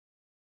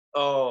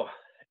Oh,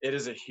 it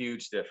is a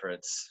huge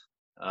difference.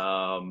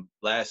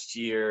 Last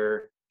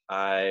year,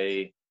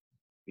 I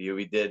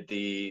we did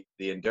the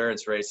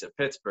endurance race at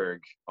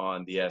Pittsburgh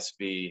on the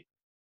SV,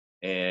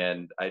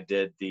 and I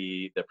did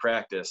the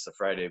practice the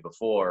Friday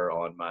before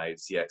on my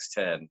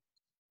ZX10,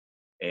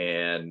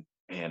 and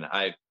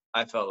I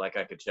felt like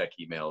I could check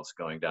emails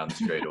going down the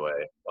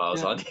straightaway while I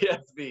was Yeah. on the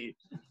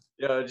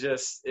SV.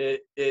 Just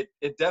it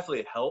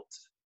definitely helped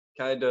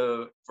kind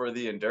of for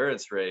the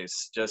endurance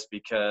race, just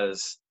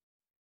because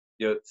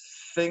you know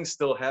things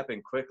still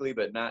happen quickly,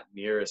 but not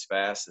near as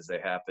fast as they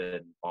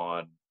happen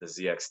on the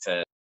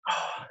ZX10.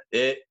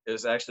 It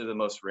is actually the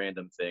most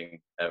random thing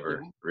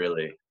ever, Yeah.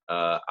 really.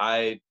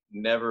 I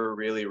never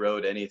really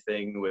rode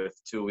anything with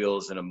two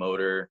wheels and a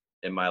motor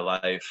in my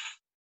life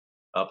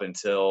up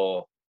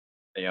until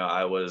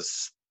I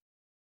was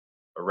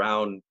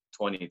around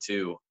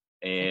 22,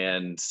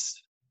 and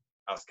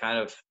I was kind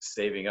of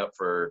saving up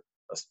for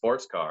a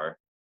sports car,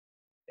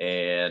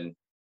 and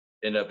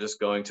ended up just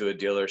going to a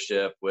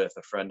dealership with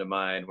a friend of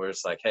mine. We're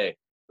just like, hey,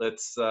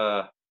 let's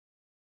uh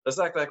let's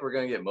act like we're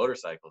gonna get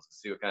motorcycles and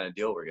see what kind of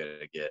deal we're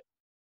gonna get.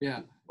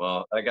 Yeah.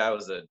 Well, that guy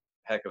was a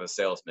heck of a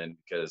salesman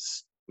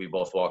because we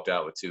both walked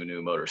out with two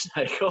new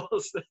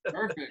motorcycles.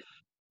 Perfect.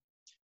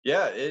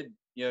 Yeah,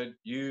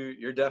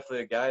 you're definitely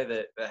a guy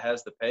that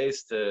has the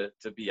pace to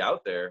be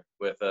out there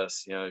with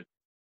us. You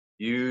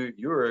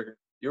were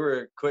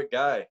a quick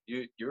guy.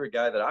 You were a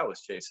guy that I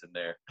was chasing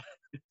there.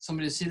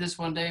 Somebody to see this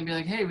one day and be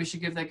like, hey, we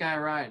should give that guy a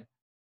ride.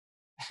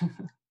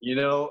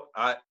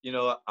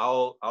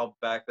 I'll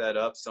back that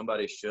up.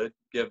 Somebody should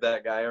give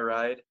that guy a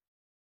ride.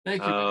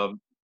 Thank you, man.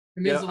 Um,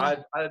 It you means know,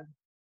 a lot.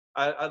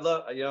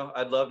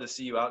 I'd love to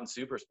see you out in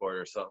super sport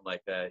or something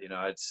like that.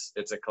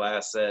 It's a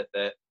class that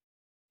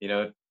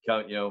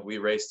we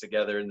race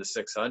together in the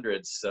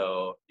 600s,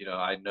 so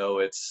I know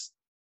it's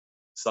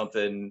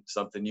something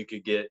you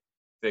could get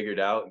figured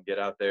out and get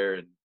out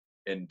there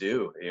and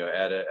do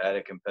at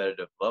a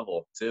competitive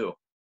level too.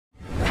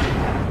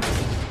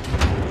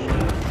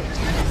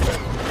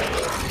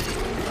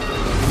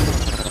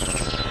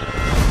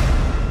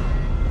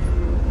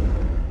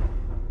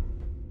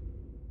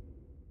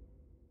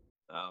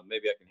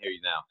 Maybe I can hear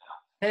you now.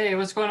 Hey,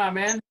 what's going on,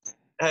 man?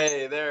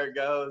 Hey, there it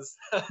goes.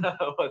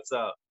 What's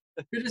up?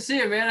 Good to see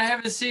you, man. I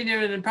haven't seen you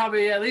in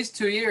probably at least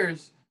 2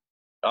 years.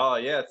 Oh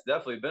yeah, it's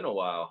definitely been a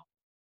while.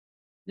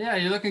 Yeah,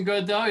 you're looking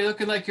good though. You're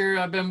looking like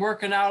you're been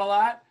working out a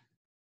lot.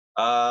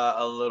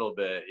 A little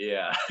bit,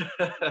 yeah.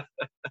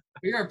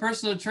 You're a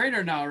personal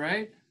trainer now,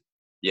 right?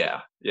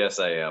 Yeah, yes,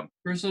 I am.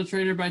 Personal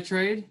trainer by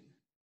trade.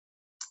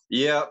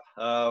 Yep,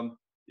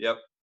 yep.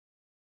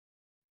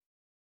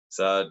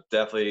 So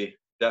definitely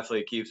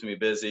keeps me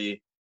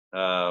busy.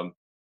 Um,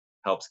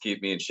 Helps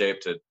keep me in shape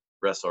to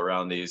wrestle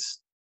around these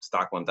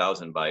stock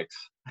 1000 bikes.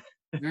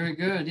 Very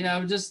good. Yeah,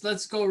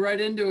 let's go right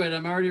into it.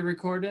 I'm already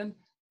recording.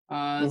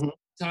 Mhm.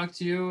 Talk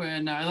to you,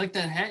 and I like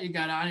that hat you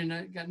got on. You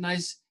know, got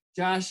nice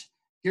Josh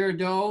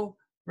Gerardot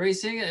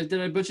Racing. Did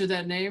I butcher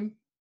that name?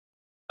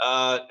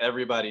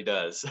 Everybody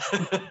does. So,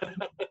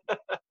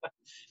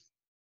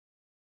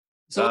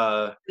 what's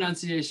uh, the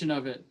pronunciation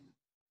of it?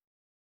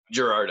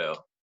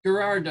 Gerardo.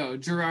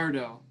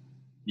 Gerardo.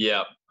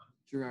 Yep.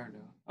 Gerardo.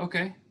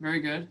 Okay,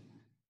 very good.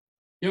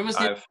 You almost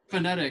need I've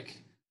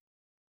phonetic.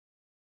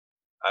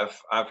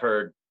 I've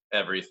heard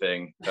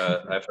everything.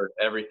 I've heard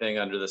everything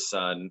under the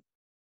sun.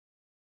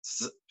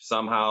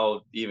 Somehow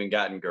even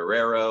gotten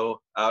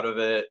Guerrero out of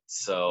it. Oh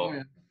So,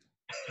 yeah,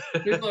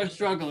 people are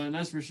struggling.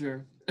 That's for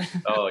sure.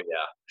 oh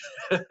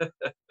yeah.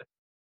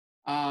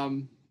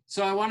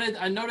 So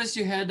I noticed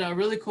you had a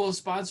really cool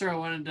sponsor I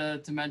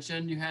wanted to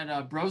mention. You had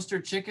a Broaster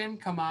Chicken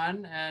come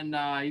on, and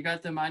you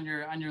got them on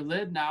your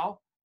lid now.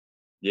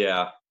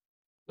 Yeah.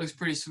 Looks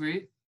pretty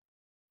sweet.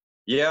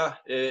 Yeah,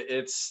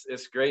 it's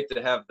great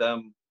to have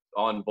them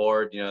on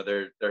board.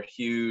 They're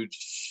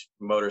huge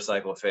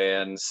motorcycle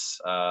fans.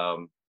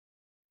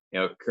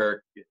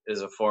 Kirk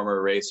is a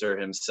former racer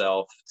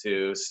himself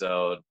too,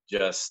 so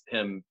just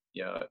him,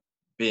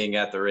 being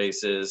at the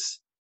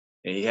races.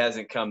 And he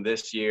hasn't come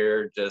this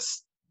year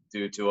just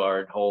due to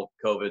our whole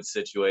COVID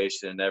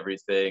situation and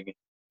everything.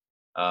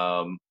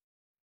 Um,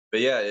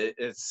 but yeah,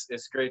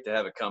 it's great to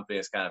have a company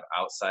that's kind of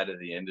outside of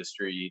the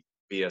industry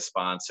be a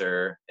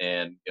sponsor,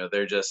 and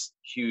they're just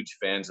huge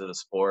fans of the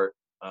sport.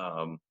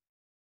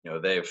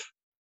 They've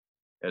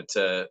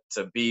to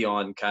be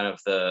on kind of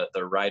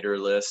the rider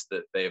list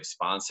that they've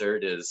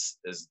sponsored is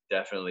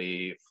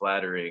definitely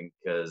flattering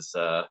because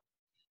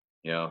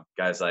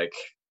guys like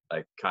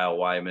Kyle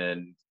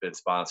Wyman been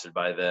sponsored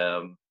by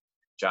them.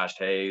 Josh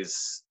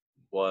Hayes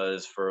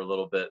was for a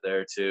little bit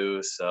there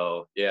too.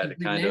 So yeah, Some to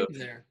big kind of names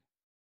there.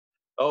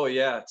 oh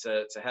yeah,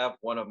 to have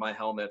one of my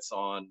helmets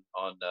on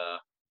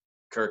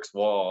Kirk's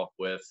wall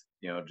with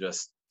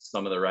just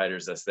some of the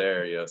riders that's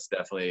there, it's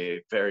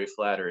definitely very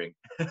flattering.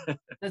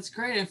 That's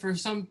great. And for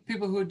some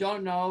people who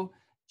don't know,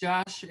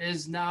 Josh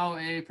is now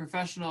a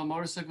professional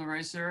motorcycle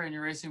racer, and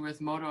you're racing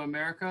with Moto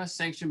America,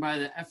 sanctioned by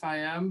the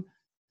FIM,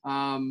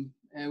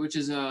 which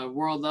is a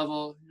world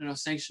level,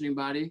 sanctioning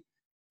body.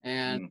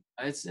 and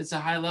Mm. it's a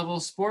high level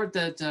sport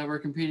that we're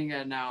competing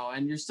at now.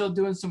 And you're still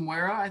doing some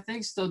WERA, I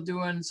think, still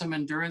doing some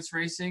endurance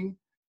racing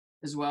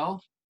as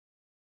well.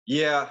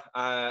 Yeah,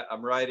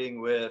 I'm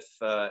riding with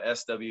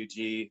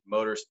SWG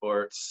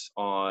Motorsports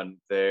on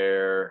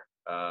their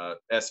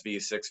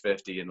SV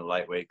 650 in the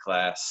lightweight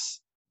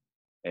class,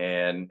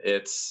 and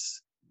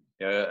it's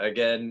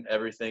again,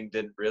 everything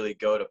didn't really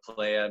go to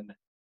plan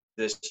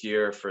this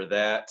year for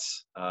that,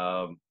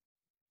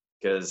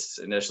 because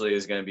initially it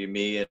was going to be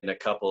me and a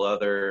couple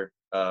other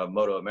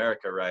Moto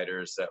America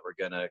riders that were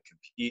going to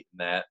compete in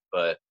that,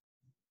 but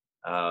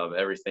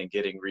everything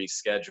getting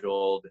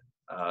rescheduled.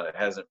 It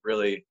hasn't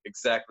really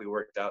exactly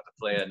worked out the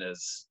plan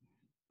as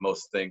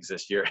most things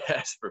this year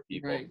has for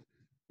people. Right.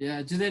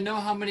 Yeah. Do they know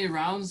how many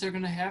rounds they're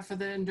going to have for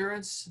the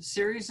endurance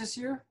series this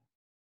year?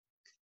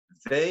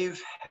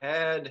 They've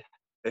had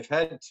they've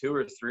had two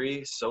or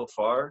three so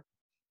far.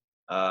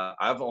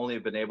 I've only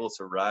been able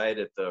to ride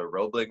at the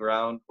Roebling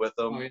round with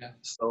Oh them yeah.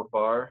 so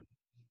far,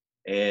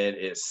 and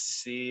I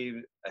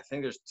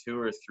think there's two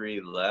or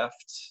three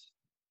left,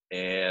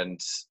 and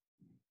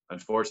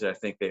unfortunately, I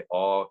think they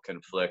all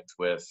conflict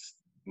with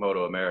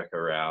Moto America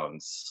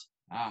rounds.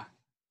 Ah,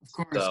 of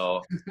course.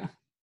 So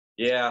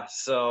yeah,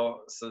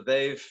 so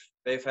they've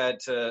had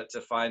to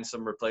find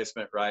some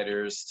replacement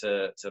riders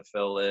to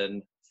fill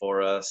in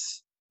for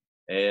us,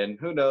 and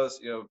who knows,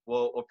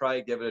 we'll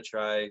probably give it a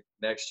try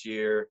next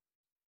year.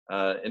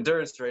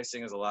 Endurance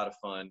racing is a lot of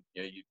fun.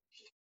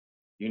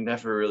 You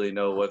never really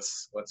know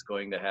what's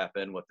going to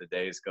happen, what the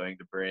day is going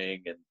to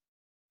bring, and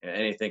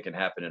anything can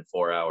happen in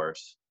 4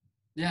 hours.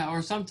 Yeah,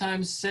 or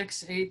sometimes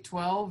 6, 8,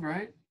 12,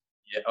 right?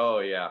 Yeah. Oh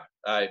yeah.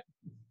 I've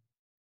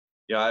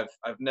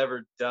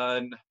never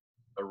done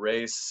a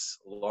race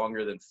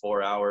longer than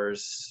 4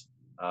 hours.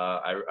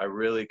 I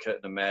really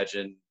couldn't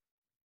imagine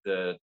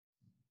the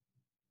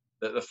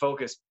the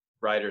focus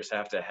riders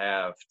have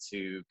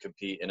to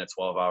compete in a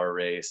 12-hour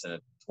race and a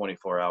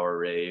 24-hour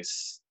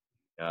race.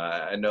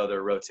 I know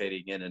they're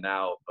rotating in and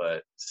out,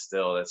 but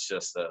still, it's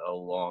just a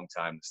long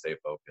time to stay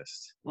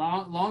focused.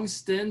 Long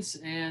stints,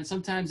 and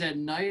sometimes at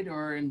night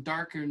or in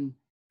dark and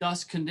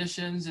dusk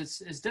conditions.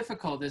 It's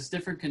difficult. It's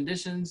different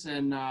conditions,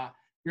 and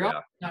you're also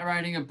Yeah. not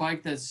riding a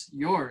bike that's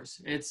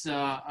yours. It's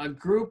a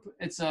group.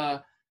 It's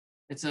a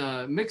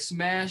mix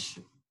mash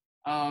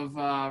of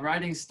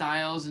riding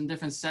styles and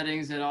different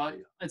settings.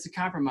 It's a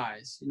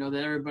compromise, that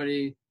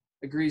everybody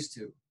agrees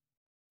to.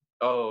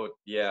 Oh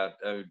yeah.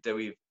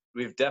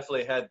 We've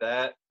definitely had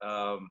that.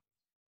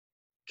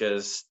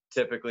 Because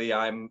typically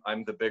I'm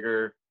the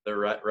bigger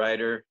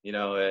rider,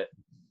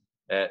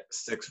 at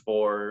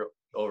 6'4",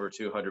 over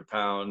 200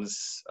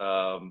 pounds.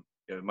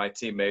 My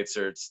teammates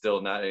are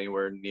still not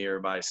anywhere near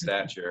my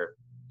stature.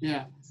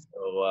 Yeah.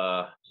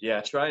 So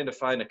yeah, trying to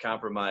find a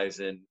compromise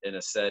in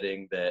a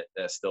setting that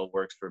still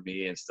works for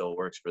me and still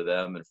works for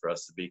them, and for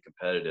us to be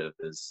competitive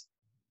is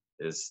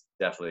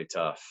definitely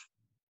tough.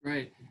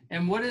 Right.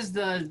 And what is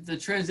the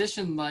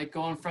transition like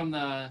going from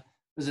the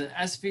was it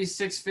SV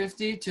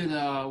 650 to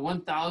the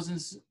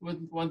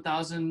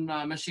 1000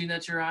 machine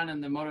that you're on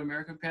in the Moto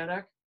America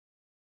paddock?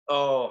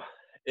 Oh,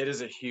 it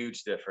is a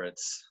huge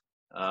difference.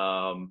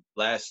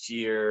 Last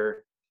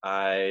year,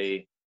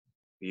 we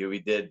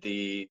did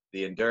the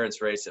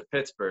endurance race at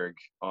Pittsburgh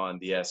on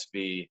the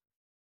SV,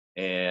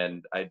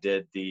 and I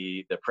did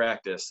the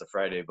practice the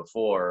Friday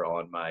before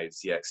on my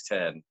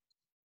ZX10,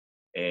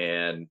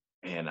 and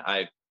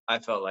I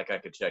felt like I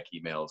could check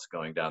emails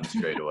going down the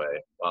straightaway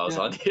while I was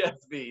Yeah. on the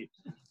SV.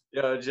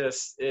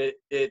 Just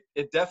it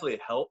definitely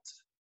helped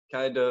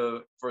kind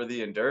of for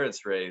the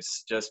endurance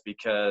race, just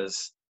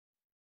because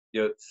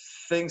you know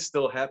things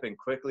still happen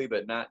quickly,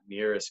 but not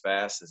near as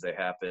fast as they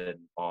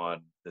happen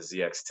on the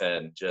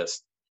ZX10.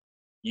 Just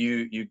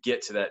you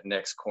get to that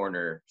next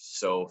corner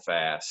so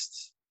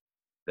fast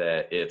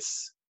that it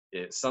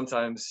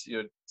sometimes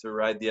to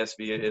ride the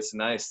SV, it's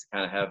nice to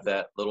kind of have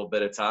that little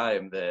bit of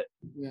time that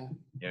Yeah.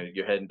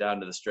 you're heading down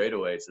to the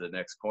straightaway to the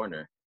next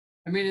corner.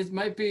 I mean, it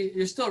might be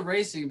you're still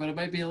racing, but it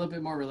might be a little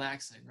bit more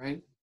relaxing,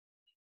 right?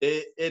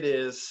 It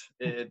is.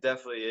 It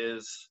definitely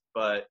is.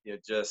 But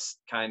just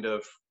kind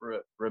of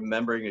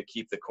remembering to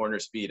keep the corner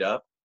speed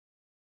up,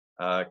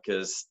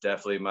 because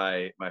definitely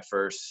my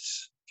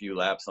first few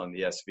laps on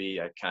the SV,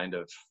 I kind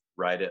of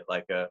ride it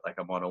like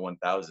I'm on a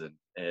 1000,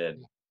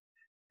 and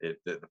Yeah.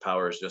 the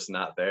power is just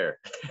not there.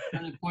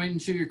 Kind of point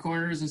and shoot your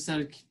corners instead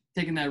of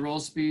taking that roll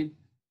speed.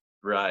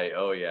 Right.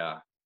 Oh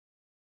yeah.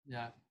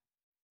 Yeah.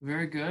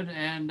 Very good.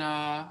 And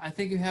I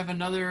think you have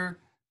another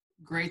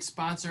great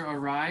sponsor,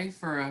 Arai,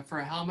 for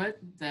a helmet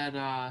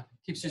that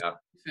keeps you Yeah.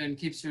 safe and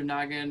keeps your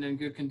noggin in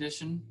good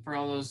condition for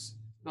all those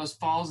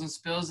falls and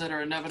spills that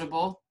are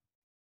inevitable.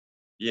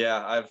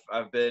 Yeah,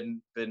 I've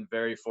been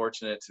very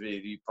fortunate to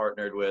be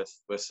partnered with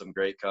some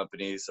great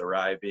companies,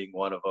 Arai being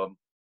one of them.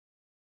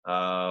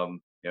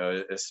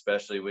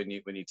 Especially when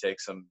you take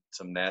some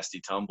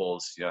nasty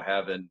tumbles,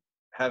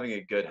 having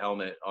a good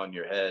helmet on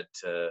your head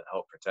to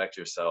help protect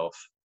yourself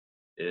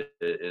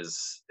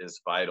is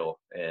vital.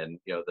 And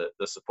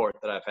the support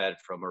that I've had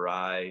from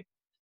Arai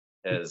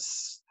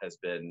has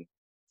been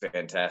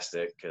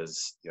fantastic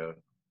because,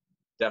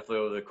 definitely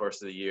over the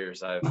course of the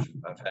years, I've had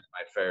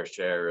my fair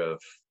share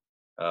of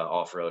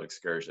off-road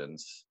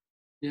excursions.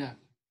 Yeah.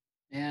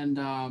 And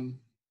I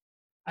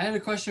had a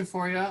question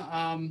for you.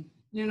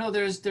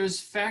 There's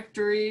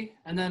factory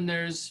and then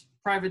there's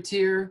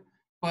privateer,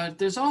 but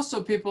there's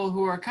also people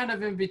who are kind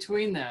of in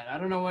between that. I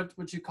don't know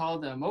what you call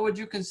them. What would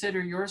you consider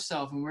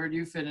yourself, and where do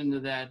you fit into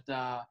that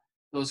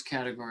those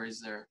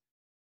categories there?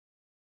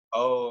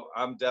 Oh,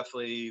 I'm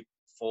definitely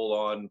full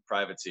on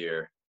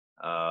privateer.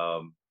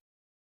 Um,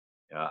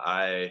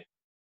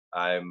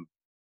 I'm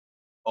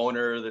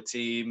owner of the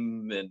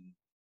team, and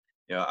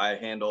I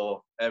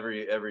handle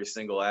every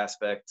single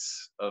aspect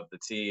of the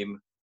team.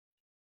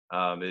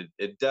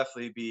 It'd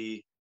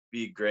definitely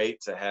be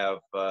great to have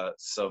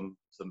some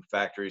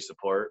factory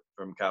support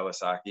from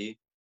Kawasaki.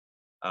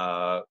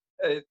 Uh,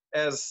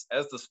 as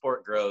the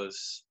sport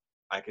grows,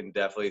 I can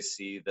definitely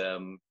see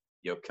them,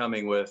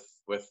 coming with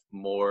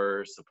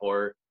more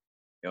support.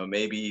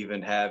 Maybe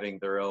even having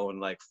their own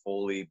like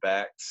fully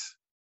backed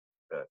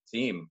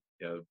team.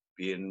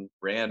 Being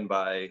ran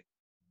by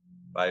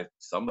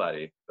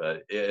somebody.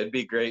 But it'd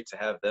be great to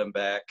have them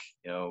back.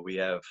 We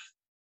have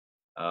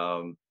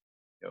um,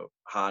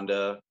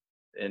 Honda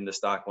in the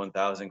stock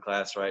 1000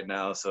 class right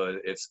now, so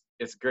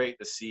it's great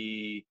to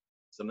see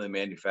some of the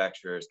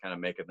manufacturers kind of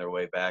making their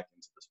way back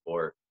into the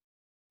sport.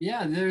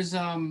 Yeah, there's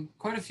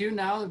quite a few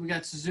now. We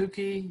got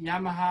Suzuki,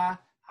 Yamaha,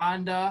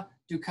 Honda,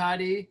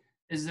 Ducati.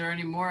 Is there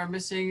any more I'm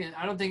missing?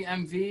 I don't think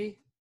MV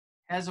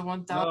has a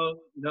 1000.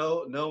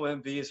 No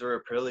MVs or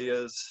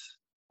Aprilias.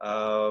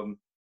 Um,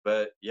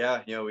 but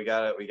yeah, we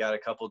got a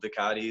couple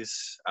Ducatis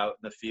out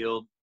in the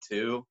field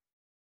too,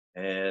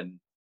 and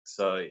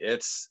so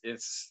it's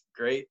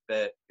great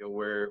that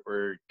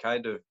we're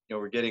kind of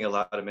we're getting a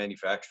lot of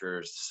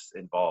manufacturers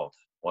involved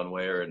one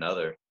way or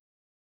another.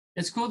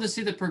 It's cool to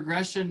see the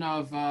progression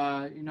of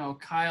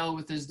Kyle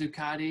with his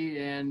Ducati,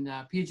 and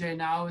PJ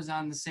now is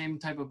on the same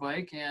type of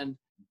bike, and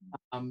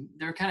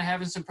they're kind of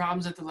having some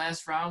problems at the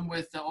last round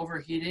with the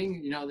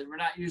overheating. That we're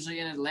not usually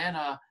in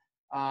Atlanta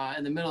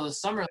in the middle of the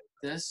summer like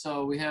this,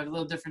 so we have a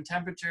little different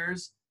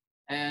temperatures,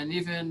 and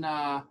even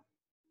I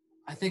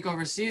think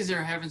overseas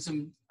they're having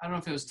some, I don't know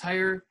if it was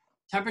tire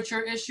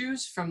temperature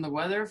issues from the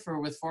weather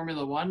with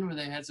Formula One, where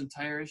they had some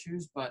tire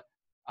issues, but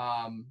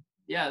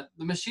yeah,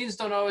 the machines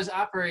don't always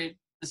operate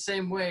the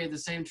same way, the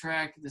same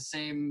track, the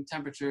same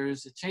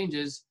temperatures. It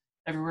changes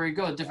everywhere you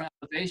go. Different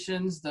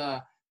elevations. The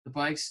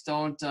bikes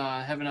don't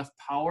have enough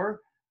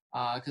power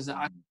because the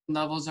oxygen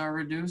levels are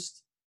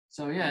reduced.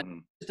 So yeah,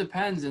 it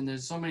depends, and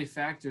there's so many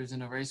factors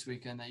in a race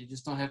weekend that you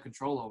just don't have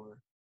control over.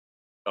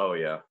 Oh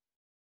yeah,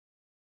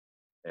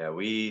 yeah.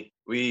 We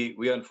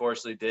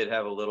unfortunately did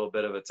have a little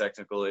bit of a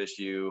technical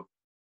issue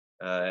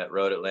at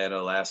Road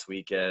Atlanta last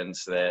weekend,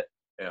 so that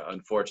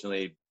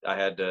unfortunately I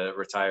had to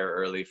retire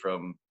early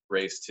from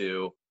race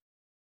two.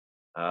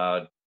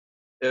 Uh,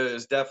 it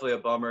was definitely a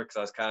bummer because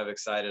I was kind of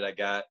excited. I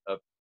got a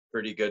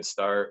pretty good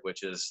start,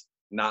 which is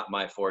not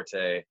my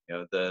forte.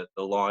 The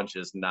launch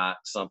is not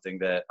something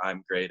that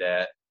I'm great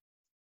at,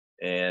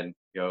 and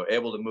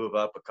able to move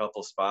up a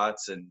couple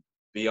spots and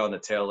be on the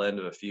tail end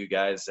of a few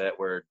guys that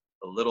were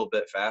a little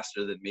bit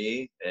faster than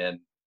me, and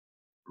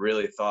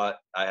really thought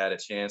I had a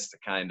chance to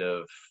kind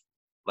of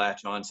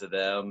latch onto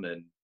them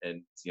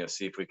and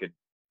see if we could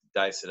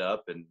dice it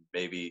up and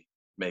maybe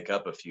make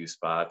up a few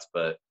spots.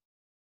 But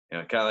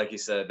kind of like you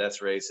said,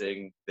 that's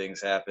racing.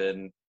 Things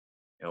happen.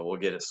 We'll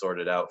get it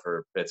sorted out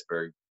for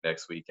Pittsburgh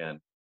next weekend.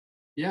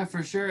 Yeah,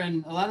 for sure.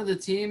 And a lot of the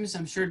teams,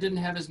 I'm sure, didn't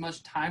have as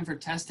much time for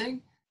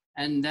testing,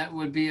 and that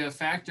would be a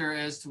factor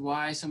as to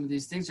why some of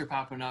these things are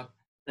popping up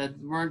that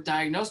weren't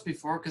diagnosed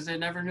before because they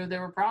never knew they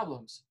were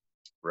problems.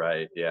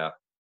 Right. Yeah.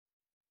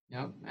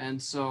 Yep.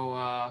 And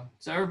so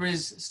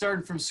everybody's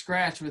starting from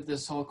scratch with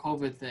this whole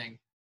COVID thing,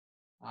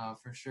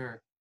 for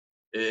sure.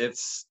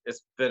 It's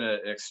been an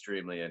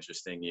extremely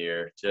interesting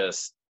year.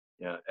 Just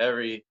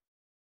every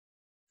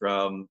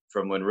from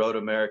when Road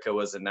America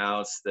was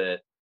announced,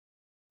 that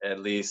at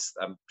least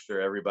I'm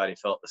sure everybody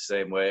felt the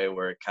same way,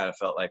 where it kind of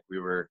felt like we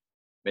were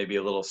maybe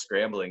a little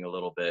scrambling a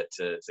little bit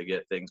to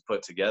get things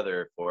put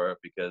together for it,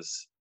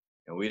 because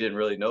we didn't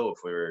really know if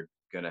we were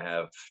going to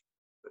have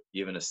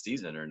even a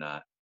season or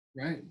not.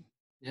 Right.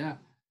 Yeah.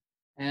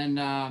 And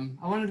I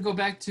wanted to go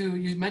back to,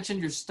 you mentioned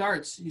your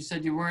starts. You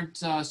said you weren't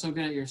so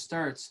good at your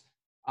starts.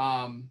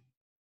 Um,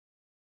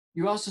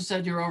 you also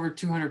said you were over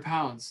 200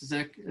 pounds. Is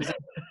that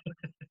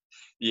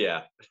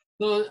Yeah.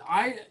 so?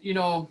 I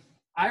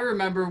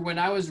remember when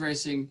I was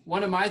racing,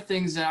 one of my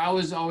things that I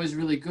was always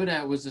really good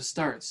at was the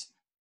starts.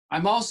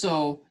 I'm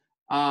also,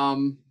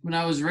 when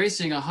I was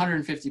racing,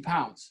 150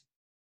 pounds.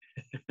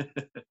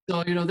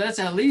 So, that's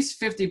at least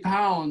 50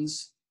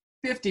 pounds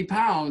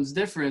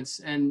difference.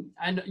 And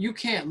I know you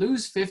can't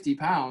lose 50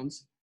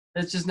 pounds.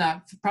 That's just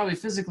not probably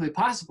physically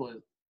possible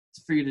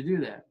for you to do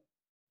that.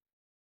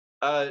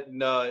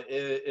 No,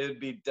 it'd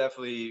be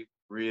definitely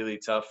really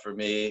tough for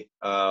me.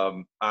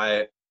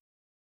 I've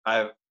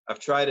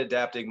tried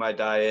adapting my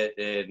diet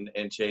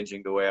and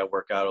changing the way I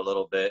work out a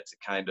little bit to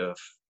kind of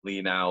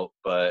lean out,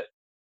 but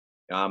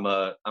I'm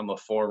a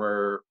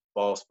former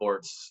ball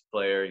sports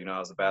player. I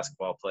was a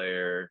basketball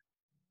player.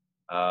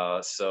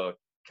 So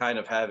kind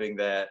of having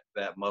that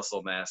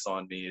muscle mass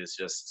on me is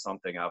just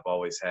something I've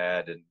always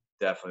had, and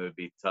definitely would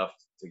be tough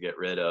to get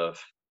rid of.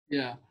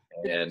 Yeah.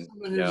 Yeah, for And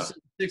someone who's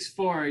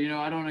 6'4",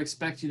 I don't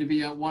expect you to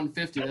be at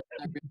 150. That's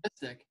not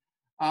realistic.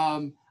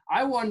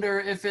 I wonder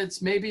if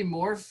it's maybe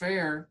more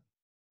fair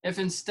if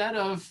instead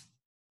of,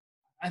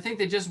 I think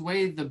they just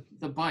weigh the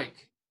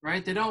bike,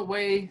 right? They don't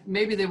weigh,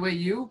 maybe they weigh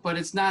you, but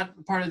it's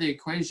not part of the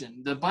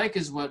equation. The bike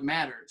is what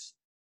matters.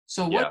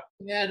 So what yeah,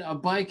 if you had a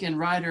bike and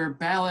rider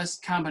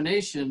ballast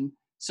combination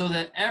so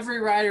that every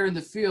rider in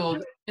the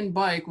field and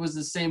bike was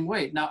the same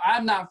weight? Now,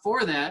 I'm not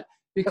for that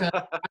because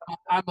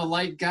I'm a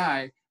light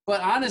guy,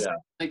 but honestly,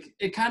 yeah. like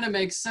it kind of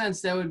makes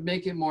sense. That would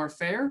make it more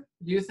fair.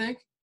 Do you think?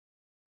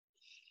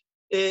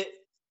 It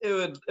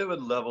it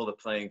would level the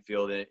playing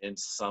field in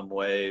some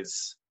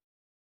ways,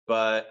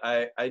 but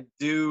I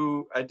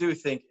do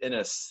think in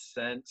a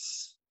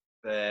sense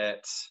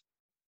that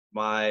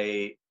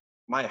my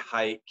my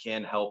height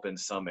can help in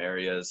some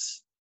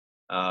areas,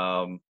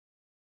 um,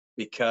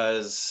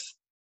 because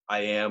I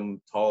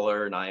am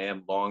taller and I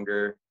am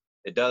longer.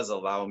 It does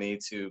allow me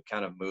to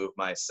kind of move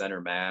my center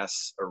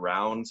mass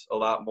around a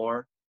lot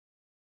more.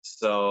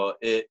 So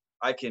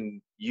I can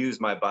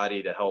use my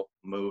body to help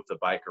move the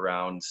bike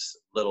around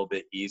a little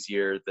bit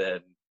easier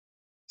than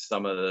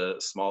some of the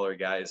smaller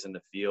guys in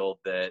the field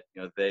that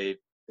they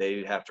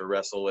have to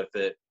wrestle with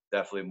it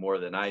definitely more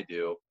than I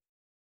do.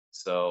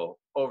 So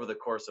over the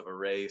course of a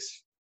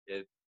race,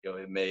 it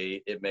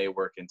may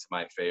work into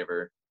my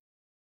favor.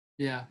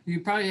 Yeah,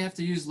 you probably have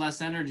to use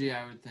less energy,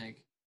 I would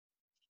think.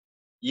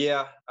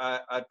 Yeah,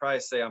 I'd probably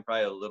say I'm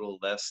probably a little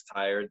less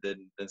tired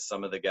than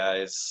some of the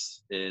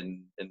guys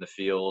in the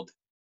field,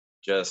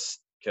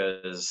 just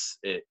because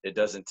it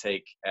doesn't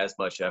take as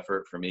much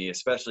effort for me,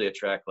 especially a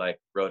track like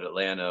Road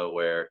Atlanta,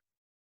 where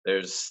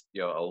there's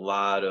a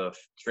lot of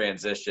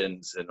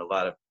transitions and a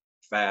lot of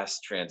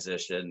fast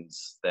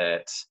transitions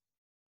that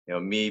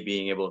me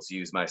being able to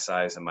use my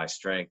size and my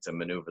strength to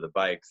maneuver the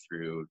bike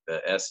through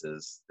the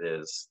S's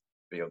is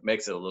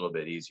makes it a little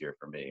bit easier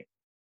for me.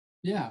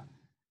 Yeah.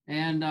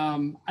 And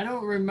I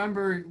don't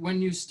remember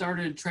when you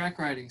started track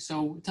riding.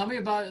 So tell me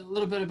about a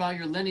little bit about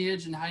your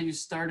lineage and how you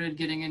started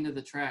getting into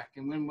the track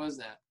and when was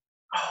that?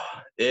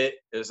 It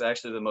is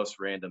actually the most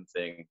random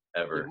thing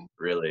ever, Yeah.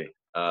 really.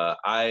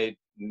 I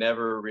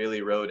never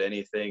really rode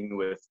anything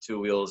with two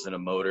wheels and a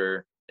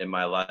motor in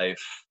my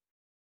life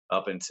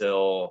up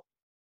until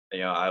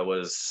I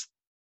was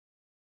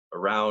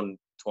around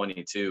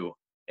 22,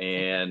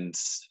 and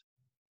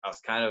I was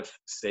kind of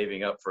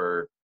saving up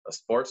for a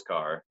sports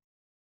car,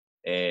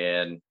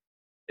 and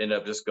ended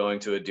up just going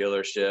to a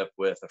dealership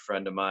with a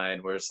friend of mine.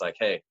 Where it's like,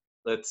 hey,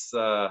 let's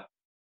uh,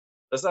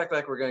 let's act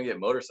like we're gonna get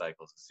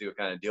motorcycles and see what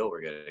kind of deal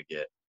we're gonna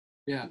get.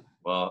 Yeah.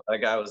 Well, that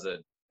guy was a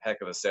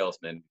heck of a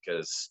salesman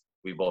because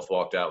we both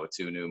walked out with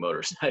two new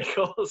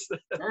motorcycles.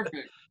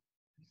 Perfect.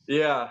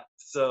 Yeah,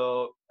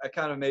 so I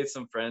kind of made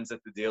some friends at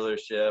the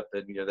dealership,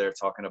 and they're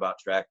talking about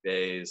track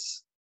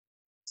days.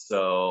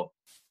 So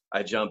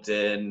I jumped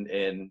in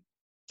and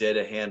did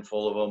a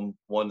handful of them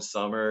one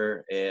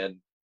summer, and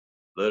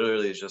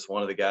literally it's just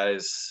one of the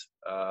guys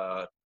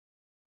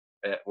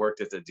that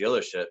worked at the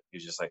dealership.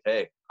 He's just like,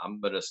 "Hey,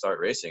 I'm gonna start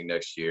racing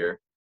next year.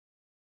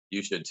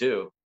 You should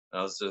too." And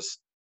I was just,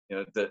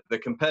 the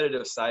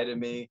competitive side of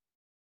me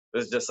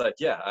was just like,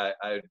 yeah,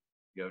 I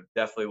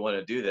definitely want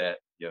to do that.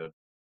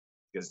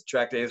 Because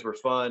track days were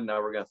fun.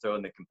 Now we're gonna throw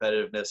in the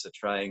competitiveness of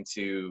trying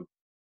to,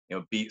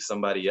 beat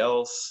somebody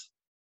else.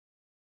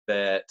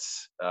 That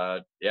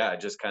yeah, I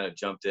just kind of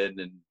jumped in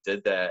and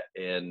did that,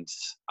 and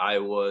I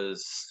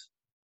was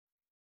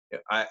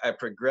I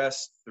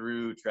progressed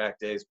through track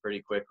days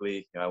pretty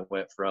quickly. I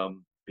went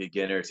from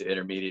beginner to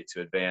intermediate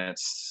to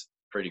advanced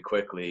pretty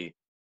quickly,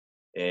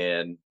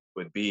 and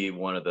would be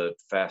one of the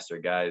faster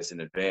guys in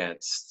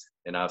advanced.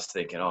 And I was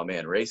thinking, oh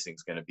man,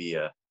 racing's gonna be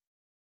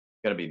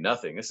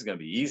nothing. This is gonna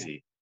be Yeah.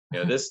 easy.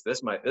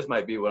 This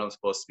might be what I'm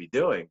supposed to be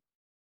doing.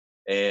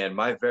 And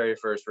my very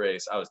first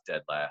race, I was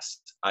dead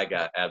last. I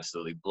got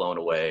absolutely blown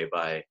away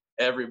by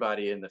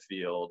everybody in the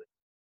field.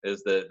 It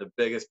was the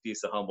biggest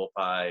piece of humble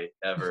pie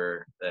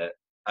ever that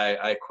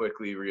I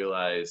quickly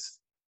realized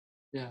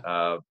Yeah.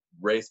 uh,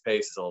 race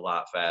pace is a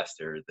lot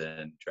faster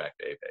than track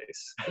day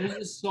pace. There's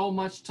just so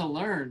much to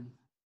learn.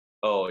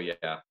 Oh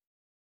yeah,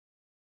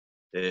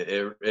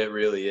 it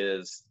really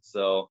is.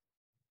 So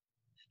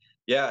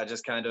yeah, I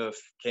just kind of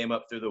came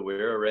up through the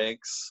WERA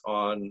ranks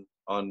on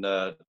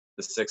the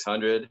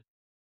 600,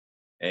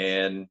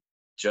 and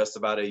just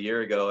about a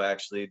year ago,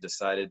 actually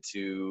decided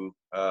to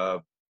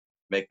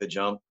make the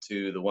jump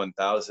to the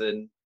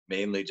 1,000,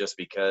 mainly just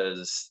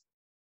because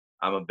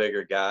I'm a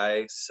bigger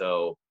guy.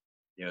 So,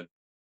 you know,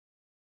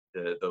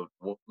 the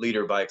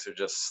leader bikes are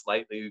just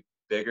slightly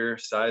bigger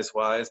size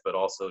wise, but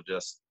also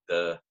just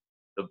the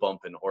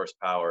bump in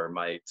horsepower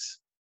might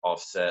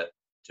offset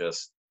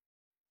just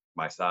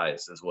my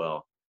size as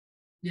well.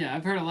 Yeah,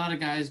 I've heard a lot of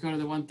guys go to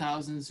the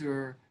 1000s who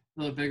are a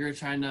little bigger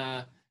trying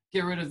to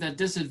get rid of that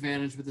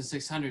disadvantage with the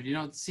 600. You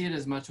don't see it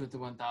as much with the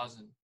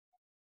 1000.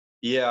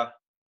 Yeah,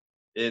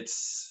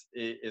 it's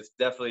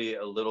definitely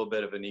a little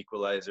bit of an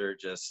equalizer.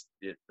 Just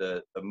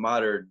the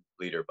modern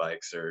leader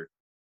bikes are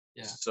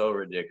Yeah. so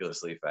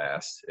ridiculously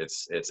fast.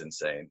 It's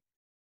insane.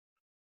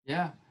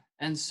 Yeah.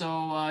 And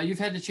so you've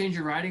had to change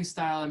your riding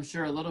style, I'm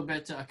sure, a little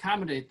bit to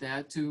accommodate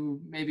that,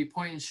 to maybe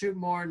point and shoot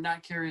more,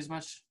 not carry as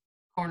much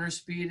corner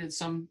speed at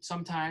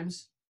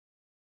sometimes.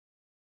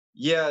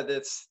 Yeah,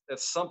 that's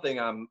something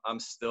I'm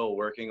still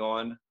working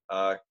on.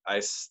 I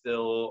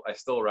still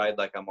ride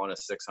like I'm on a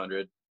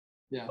 600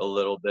 Yeah. a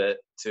little bit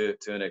to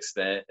an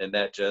extent, and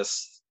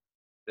that's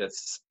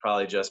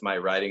probably just my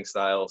riding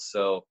style.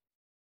 So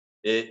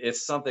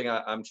it's something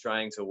I'm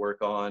trying to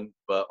work on,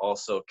 but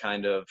also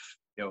kind of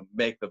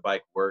make the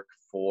bike work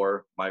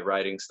for my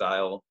riding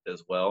style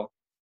as well.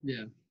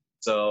 Yeah.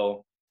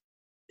 So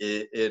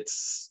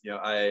it's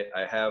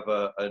I have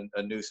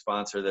a new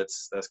sponsor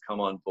that's come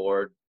on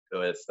board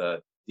with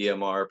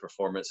DMR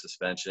Performance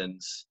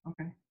Suspensions,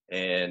 Okay.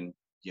 and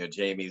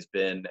Jamie's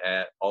been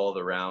at all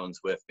the rounds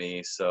with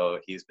me, so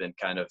he's been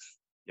kind of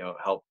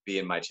help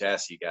being my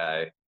chassis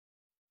guy,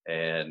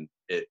 and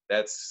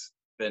that's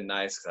been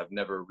nice because I've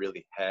never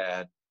really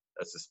had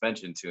a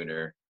suspension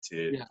tuner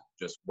to Yeah.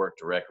 just work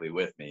directly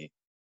with me.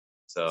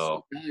 It's so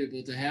So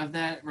valuable to have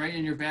that right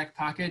in your back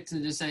pocket to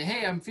just say,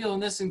 hey, I'm feeling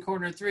this in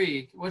corner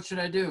 3. What should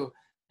I do?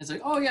 It's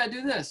like, oh, yeah,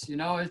 do this.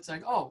 It's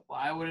like, oh, well,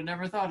 I would have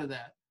never thought of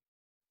that.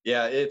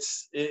 yeah,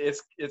 it's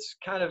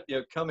kind of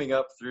coming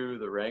up through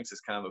the ranks is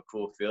kind of a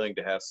cool feeling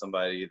to have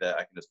somebody that I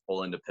can just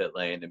pull into pit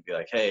lane and be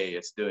like, hey,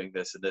 it's doing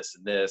this and this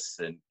and this,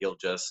 and he'll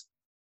just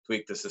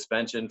tweak the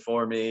suspension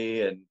for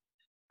me and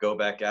go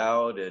back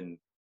out, and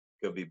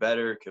could be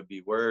better, could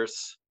be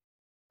worse.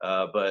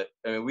 But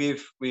I mean,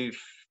 we've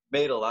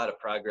made a lot of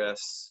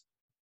progress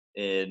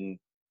in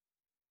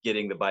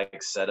getting the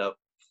bike set up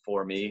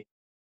for me,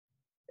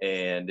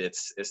 and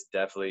it's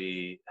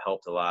definitely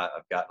helped a lot.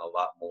 I've gotten a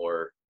lot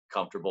more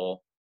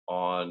comfortable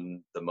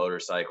on the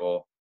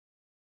motorcycle,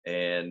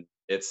 and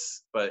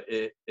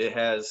it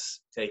has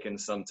taken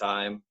some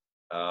time.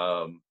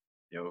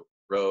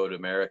 Road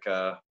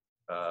America,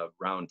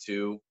 round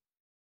 2,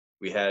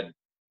 we had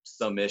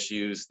some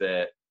issues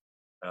that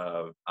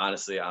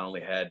honestly I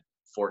only had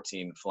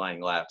 14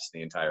 flying laps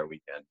the entire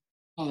weekend.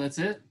 Oh, that's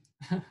it?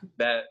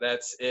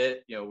 That's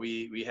it.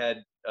 We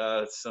had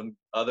some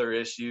other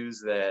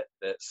issues that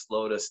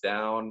slowed us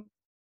down,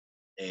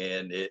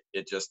 and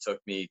it just took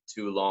me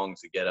too long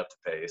to get up to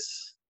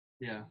pace.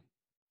 Yeah.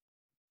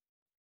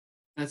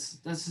 That's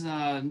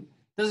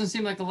doesn't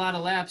seem like a lot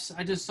of laps.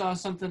 I just saw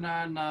something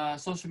on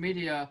social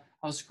media.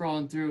 I was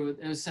scrolling through.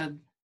 It said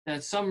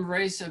that some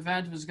race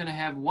event was going to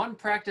have one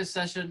practice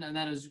session and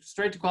then it was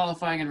straight to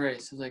qualifying and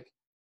race. I was like,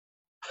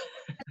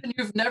 and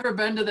you've never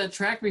been to that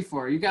track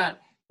before. You got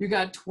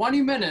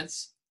 20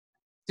 minutes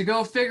to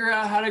go figure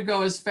out how to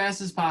go as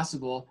fast as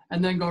possible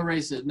and then go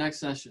race it next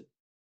session.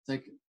 It's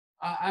like,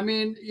 I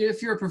mean,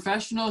 if you're a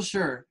professional,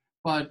 sure,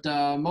 but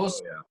Oh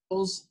most yeah.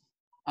 schools,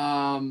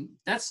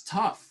 that's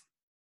tough.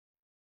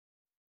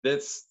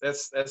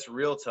 That's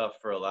real tough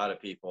for a lot of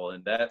people,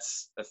 and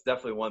that's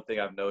definitely one thing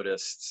I've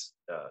noticed.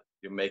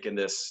 You're making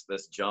this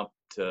jump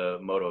to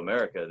Moto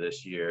America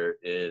this year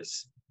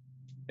is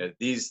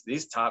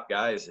these top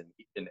guys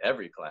in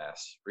every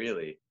class,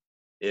 really.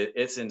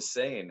 It's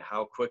insane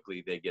how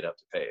quickly they get up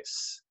to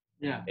pace,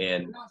 Yeah. They're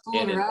and not and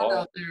fooling in around out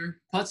all there,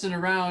 putzing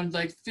around,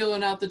 like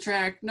feeling out the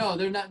track. No,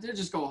 they're not. They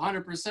just go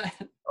 100%.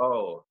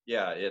 oh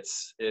yeah,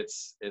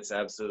 it's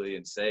absolutely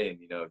insane.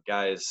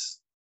 Guys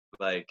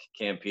like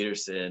Cam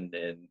Peterson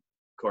and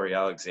Corey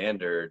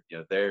Alexander,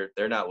 they're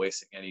not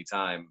wasting any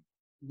time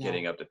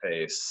getting No. up to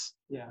pace,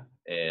 Yeah.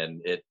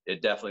 and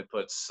it definitely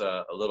puts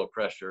a little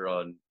pressure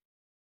on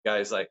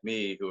guys like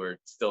me who are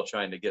still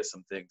trying to get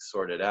some things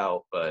sorted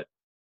out. But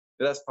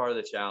that's part of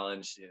the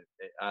challenge.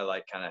 I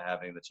like kind of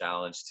having the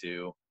challenge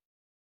too,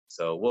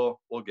 so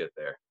we'll get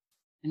there.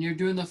 And you're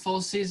doing the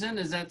full season?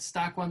 Is that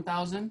stock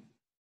 1000?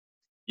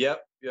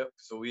 Yep.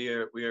 So we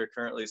are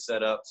currently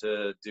set up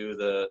to do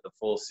the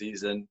full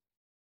season.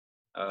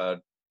 Uh,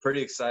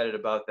 Pretty excited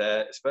about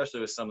that, especially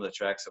with some of the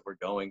tracks that we're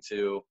going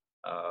to.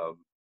 Um,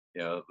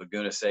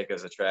 Laguna Seca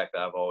is a track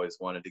that I've always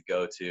wanted to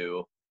go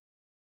to.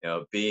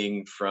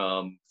 Being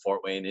from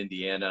Fort Wayne,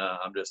 Indiana,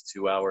 I'm just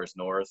 2 hours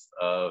north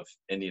of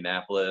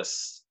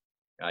Indianapolis.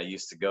 I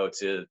used to go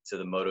to the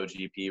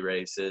MotoGP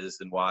races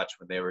and watch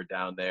when they were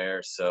down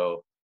there.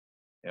 So,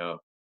 you know,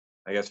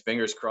 I guess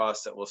fingers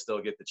crossed that we'll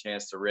still get the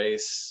chance to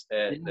race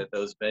Yeah. at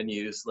those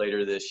venues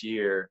later this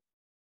year.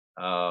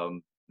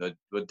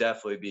 Would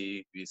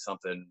definitely be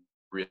something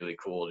really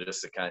cool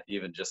just to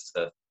even just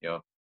to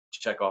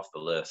check off the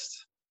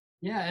list.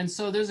 Yeah, and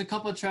so there's a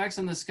couple of tracks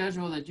on the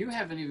schedule that you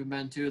haven't even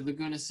been to.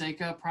 Laguna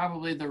Seca,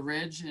 probably the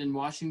Ridge in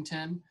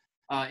Washington.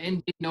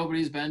 Indy,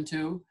 nobody's been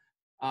to.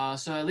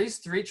 So at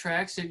least 3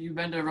 tracks. If you've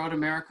been to Road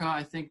America,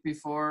 I think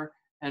before,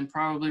 and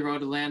probably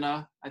Road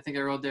Atlanta. I think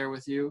I rode there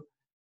with you.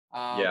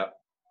 Um, Yeah.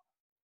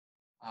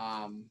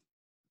 um,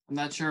 I'm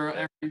not sure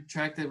every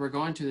track that we're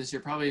going to this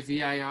year. Probably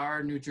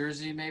VIR, New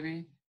Jersey,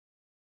 maybe.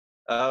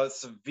 So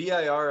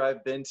VIR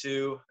I've been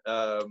to.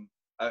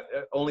 I've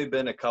only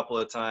been a couple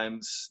of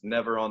times,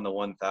 never on the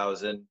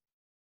 1000.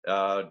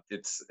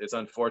 It's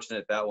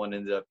unfortunate that one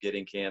ended up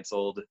getting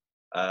canceled.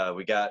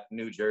 We got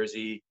New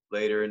Jersey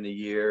later in the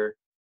year.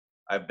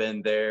 I've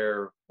been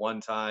there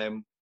one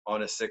time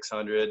on a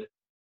 600,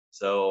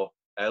 so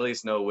I at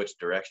least know which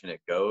direction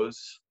it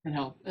goes. Can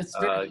help. It's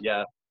very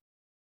Yeah,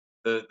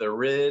 the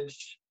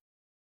Ridge,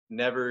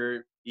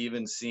 never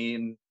even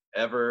seen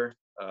ever.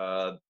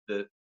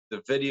 The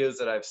videos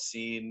that I've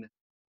seen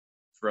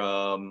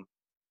from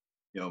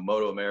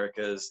Moto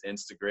America's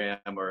Instagram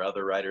or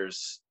other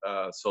riders'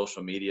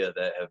 social media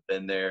that have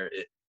been there,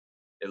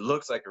 it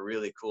looks like a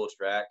really cool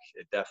track.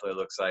 It definitely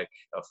looks like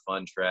a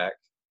fun track.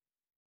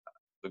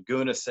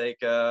 Laguna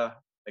Seca,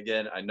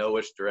 again, I know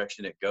which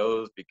direction it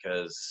goes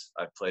because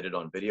I've played it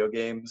on video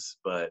games,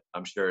 but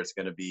I'm sure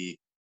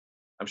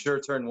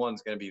turn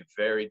one's going to be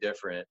very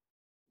different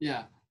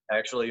yeah.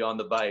 actually on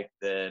the bike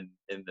than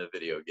in the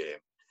video game.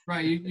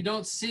 Right. You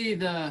don't see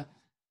the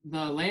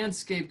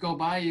landscape go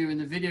by you in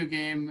the video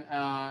game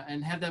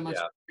and have that much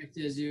Yeah. effect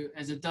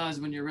as it does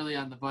when you're really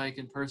on the bike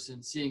in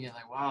person, seeing it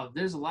like, wow,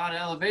 there's a lot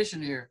of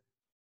elevation here.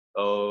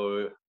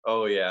 Oh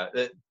yeah.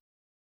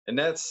 And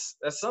that's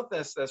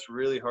something that's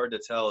really hard to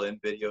tell in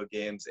video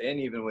games, and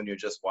even when you're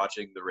just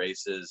watching the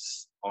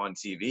races on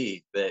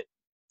TV, that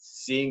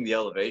seeing the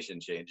elevation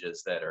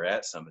changes that are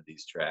at some of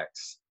these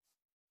tracks,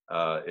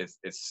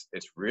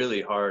 it's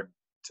really hard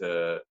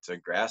to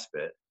grasp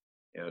it.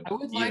 I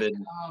would like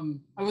Even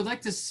I would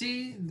like to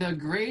see the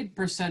grade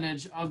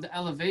percentage of the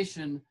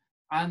elevation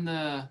on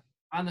the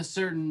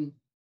certain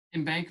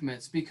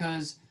embankments,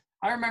 because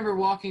I remember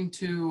walking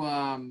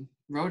to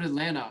Road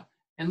Atlanta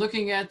and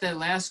looking at that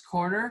last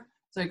corner.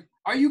 It's like,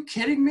 are you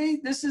kidding me?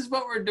 This is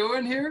what we're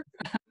doing here?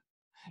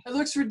 It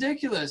looks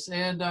ridiculous.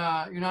 And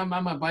I'm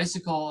on my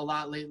bicycle a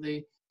lot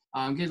lately.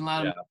 I'm getting a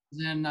lot of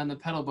yeah. miles in on the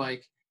pedal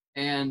bike,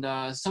 and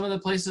some of the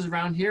places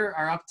around here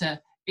are up to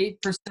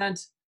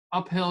 8%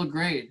 uphill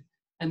grade.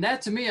 And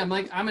that to me,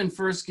 I'm in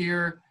first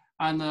gear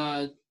in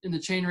the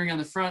chain ring on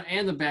the front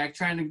and the back,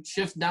 trying to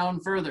shift down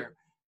further.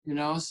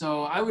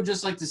 So I would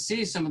just like to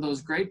see some of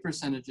those grade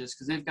percentages,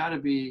 because they've got to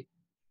be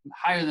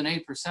higher than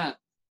 8%.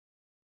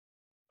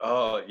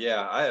 Oh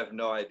yeah, I have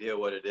no idea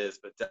what it is,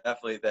 but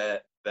definitely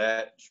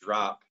that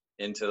drop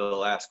into the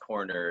last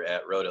corner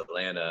at Road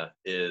Atlanta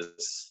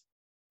is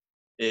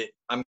it.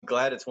 I'm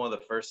glad it's one of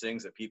the first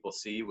things that people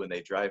see when they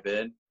drive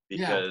in, Yeah,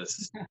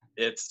 because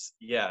it's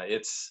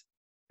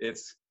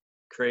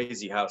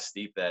crazy how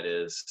steep that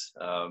is.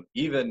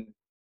 Even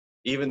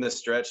the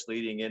stretch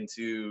leading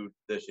into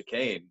the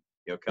chicane,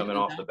 coming feeling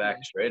off the that back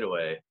way.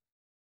 straightaway,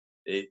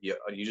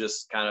 you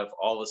just kind of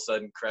all of a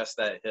sudden crest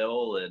that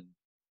hill, and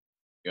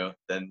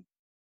then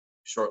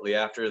shortly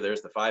after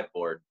there's the five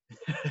board.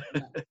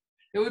 Yeah.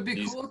 It would be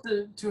He's cool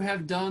to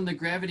have done the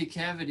gravity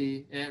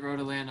cavity at Road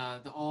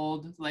Atlanta, the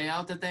old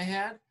layout that they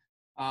had,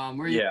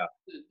 where you Yeah.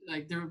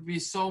 like there would be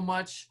so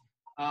much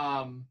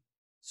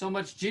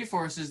G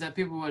forces that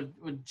people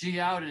would G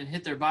out and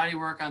hit their body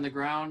work on the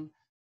ground,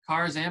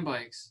 cars and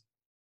bikes.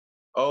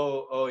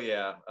 Oh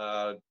yeah.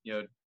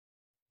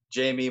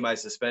 Jamie, my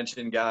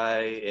suspension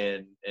guy,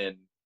 and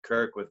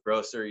Kirk with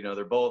Grosser,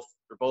 they're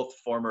both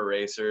former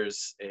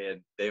racers,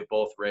 and they've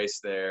both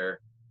raced there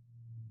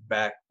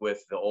back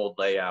with the old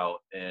layout,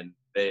 and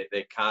they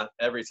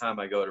every time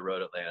I go to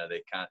Road Atlanta,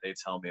 they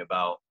tell me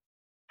about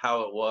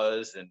how it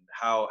was and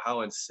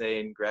how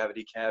insane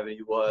gravity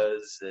cavity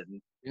was.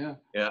 And Yeah,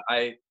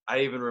 I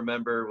even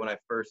remember when I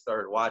first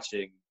started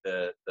watching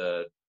the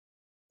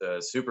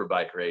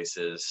superbike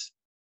races,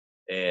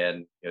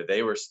 and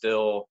they were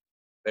still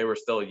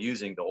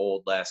using the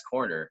old last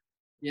corner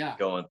yeah,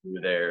 going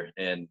through there,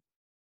 and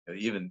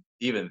even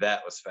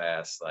that was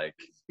fast. Like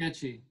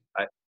sketchy.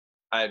 I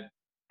I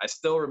I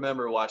still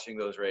remember watching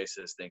those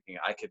races thinking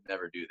I could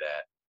never do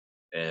that,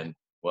 Yeah. and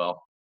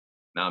well,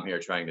 now I'm here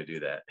trying to do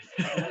that.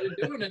 Well,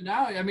 you're doing it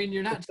now. I mean,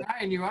 you're not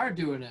trying; you are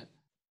doing it.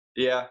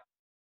 Yeah.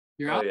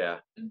 You're Oh out. yeah.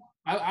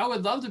 I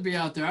would love to be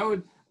out there. I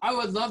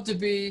would love to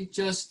be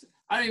just.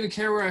 I don't even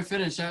care where I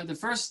finish. The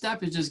first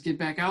step is just get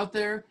back out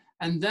there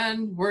and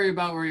then worry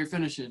about where you're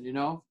finishing.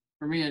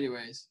 For me,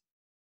 anyways.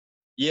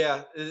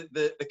 Yeah,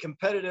 the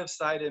competitive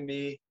side of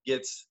me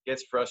gets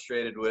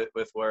frustrated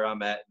with where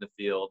I'm at in the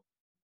field,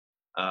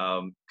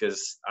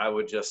 because I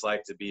would just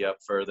like to be up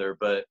further.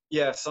 But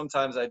yeah,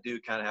 sometimes I do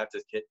kind of have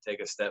to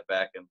take a step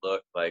back and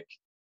look. Like,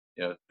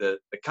 the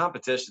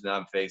competition that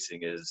I'm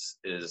facing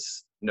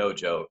is no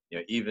joke.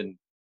 Even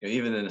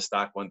in the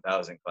stock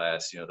 1000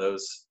 class,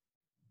 those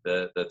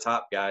the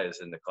top guys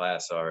in the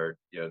class are,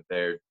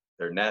 they're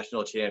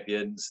national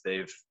champions.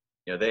 They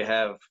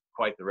have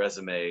quite the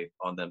resume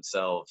on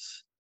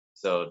themselves.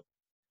 So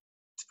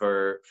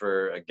for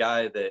a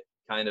guy that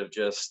kind of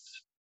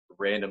just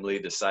randomly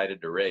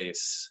decided to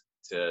race,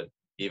 to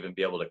even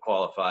be able to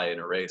qualify in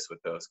a race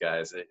with those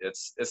guys,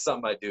 it's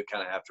something I do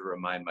kind of have to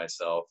remind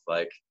myself,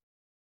 like,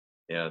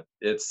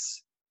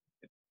 it's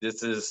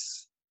this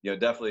is,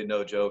 definitely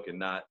no joke, and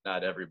not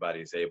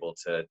everybody's able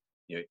to,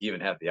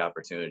 even have the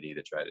opportunity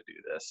to try to do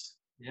this.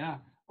 Yeah.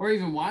 Or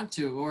even want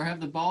to, or have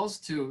the balls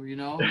to,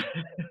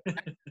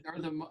 or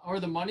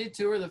the money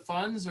to, or the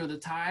funds, or the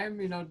time,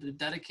 to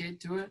dedicate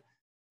to it.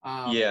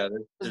 Yeah, There's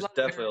a there's lot of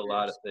definitely a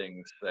lot of barriers.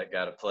 things that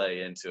got to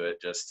play into it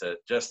just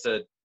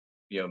to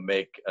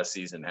make a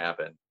season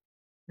happen.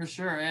 For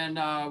sure. And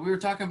we were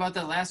talking about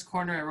that last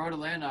corner at Road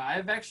Atlanta.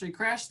 I've actually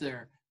crashed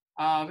there.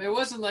 It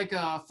wasn't like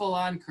a full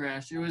on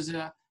crash. I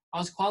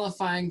was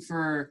qualifying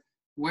for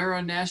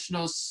Wera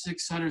National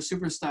 600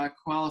 Superstock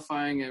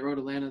qualifying at Road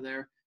Atlanta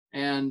there.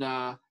 And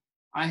I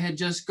had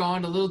just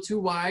gone a little too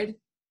wide.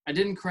 I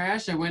didn't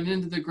crash. I went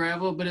into the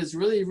gravel, but it's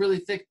really, really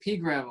thick pea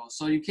gravel.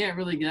 So you can't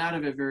really get out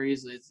of it very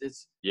easily.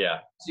 It's Yeah.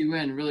 you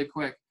in really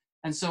quick.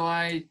 And so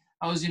I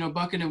was,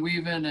 bucking and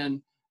weaving,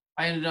 and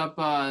I ended up,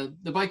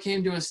 the bike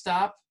came to a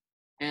stop,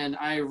 and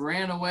I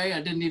ran away.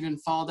 I didn't even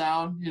fall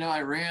down.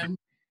 I ran,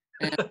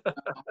 and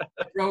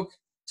I broke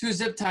 2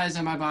 zip ties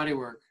on my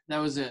bodywork. That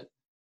was it.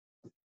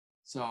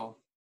 So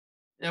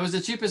it was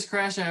the cheapest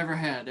crash I ever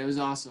had. It was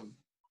awesome.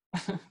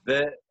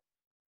 The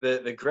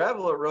the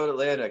gravel at Road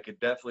Atlanta could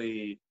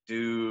definitely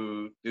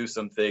do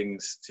some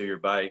things to your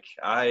bike.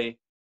 I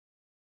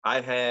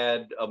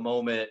had a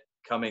moment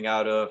coming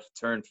out of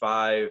turn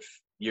 5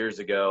 years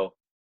ago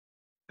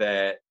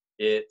that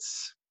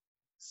it's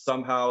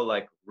somehow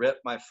like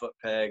ripped my foot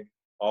peg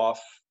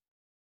off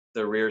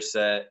the rear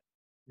set,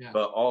 Yeah.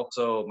 but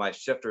also my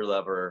shifter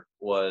lever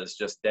was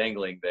just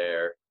dangling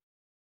there.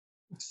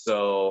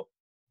 So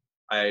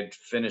I had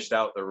finished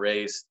out the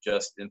race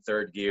just in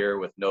third gear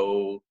with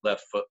no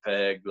left foot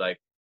peg. Like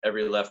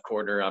every left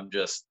corner, I'm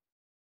just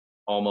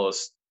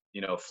almost,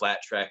 flat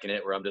tracking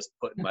it where I'm just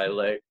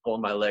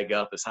pulling my leg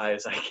up as high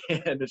as I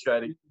can to try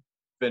to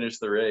finish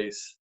the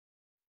race.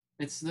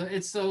 It's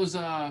those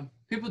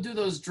people do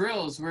those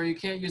drills where you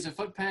can't use a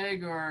foot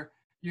peg, or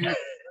you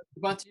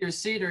butt to your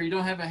seat, or you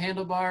don't have a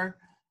handlebar.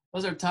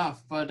 Those are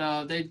tough, but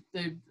they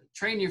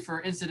train you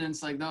for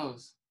incidents like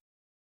those.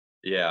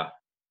 Yeah.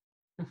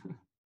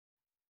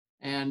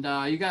 And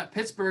you got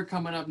Pittsburgh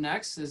coming up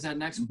next. Is that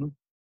Mhm.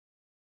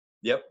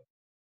 Yep.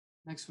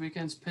 next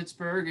weekend's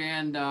Pittsburgh?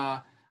 And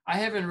I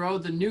haven't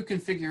rode the new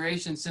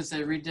configuration since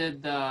they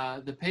redid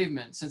the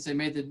pavement, since they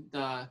made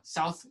the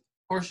south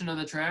portion of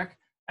the track.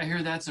 I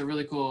hear that's a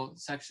really cool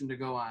section to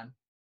go on.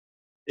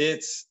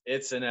 It's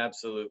an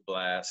absolute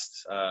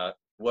blast.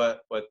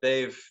 What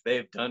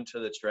they've done to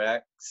the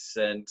track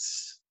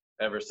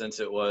ever since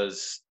it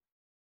was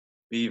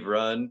Beeve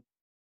Run,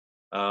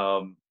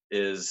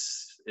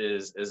 is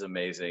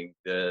amazing.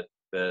 The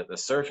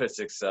surface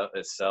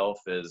itself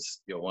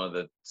is, one of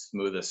the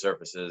smoothest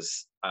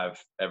surfaces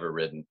I've ever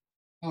ridden.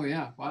 Oh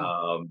yeah,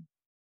 wow, Um,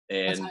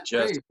 that's and high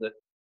just praise.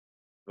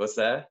 what's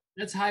that?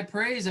 That's high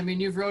praise. I mean,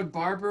 you've rode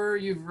Barber,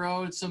 you've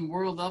rode some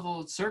world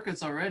level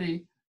circuits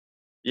already.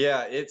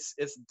 Yeah, it's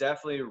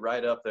definitely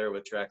right up there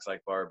with tracks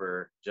like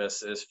Barber.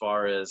 Just as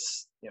far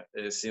as,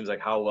 it seems like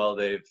how well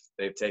they've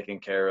taken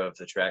care of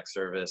the track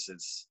service.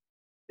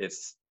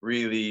 It's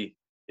really,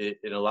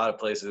 in a lot of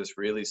places it's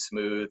really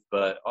smooth,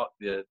 but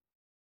the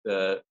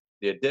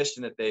the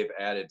addition that they've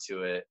added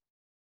to it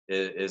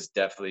is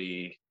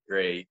definitely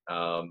great.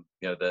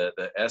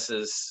 The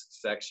S's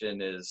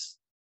section is,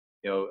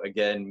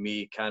 again,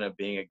 me kind of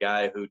being a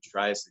guy who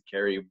tries to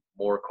carry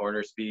more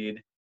corner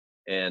speed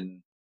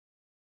and,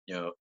 you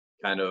know,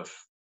 kind of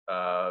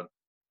uh,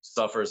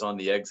 suffers on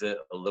the exit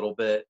a little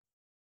bit.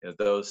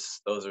 Those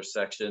are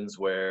sections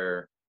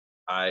where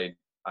I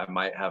I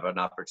might have an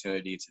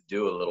opportunity to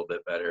do a little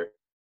bit better.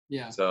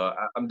 Yeah, So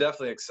I'm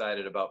definitely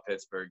excited about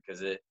Pittsburgh because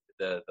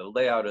the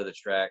layout of the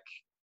track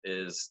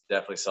is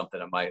definitely something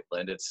that might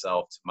lend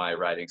itself to my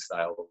riding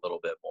style a little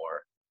bit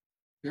more.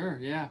 sure.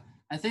 Yeah,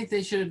 I think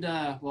they should.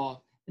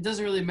 Well, it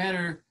doesn't really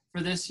matter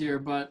for this year,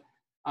 but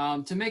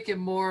to make it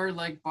more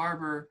like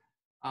Barber,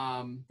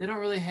 they don't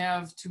really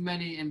have too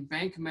many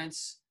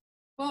embankments.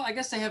 Well, I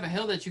guess they have a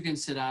hill that you can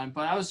sit on,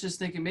 but I was just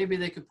thinking maybe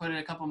they could put in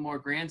a couple more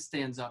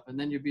grandstands up, and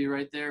then you'd be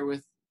right there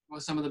with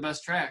some of the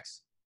best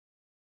tracks.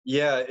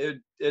 Yeah,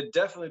 it'd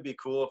definitely be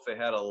cool if they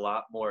had a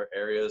lot more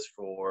areas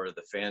for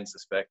the fans to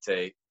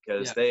spectate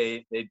because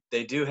Yeah.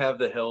 they do have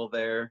the hill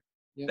there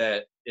Yep.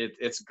 that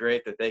it's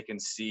great that they can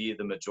see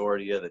the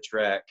majority of the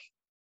track.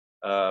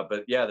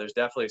 But yeah, there's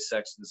definitely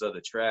sections of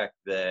the track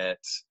that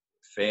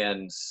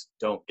fans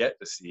don't get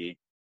to see.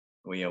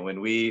 When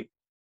we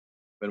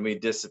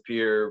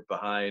disappear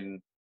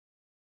behind,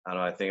 I don't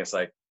know, I think it's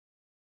like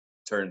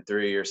turn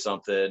 3 or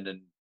something,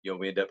 and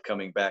we end up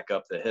coming back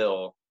up the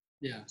hill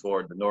Yeah.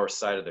 toward the north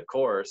side of the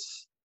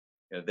course.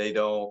 They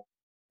don't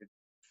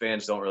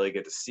fans don't really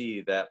get to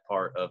see that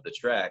part of the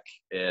track,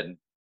 and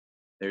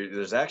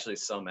there's actually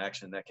some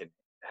action that can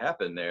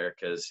happen there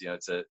because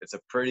it's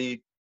a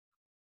pretty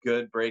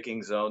good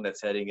braking zone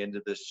that's heading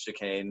into the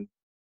chicane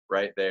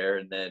right there,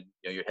 and then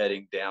you're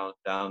heading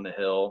down the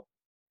hill.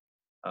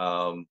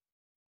 Um,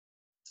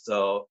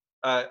 so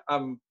I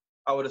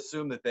would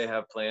assume that they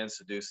have plans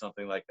to do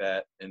something like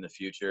that in the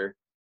future,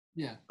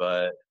 Yeah.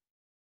 but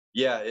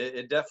Yeah,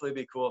 it'd definitely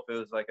be cool if it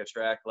was like a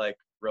track like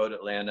Road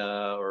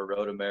Atlanta or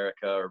Road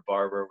America or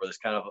Barber, where there's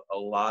kind of a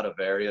lot of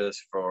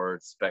areas for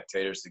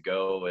spectators to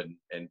go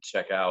and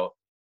check out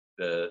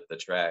the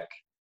track.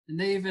 And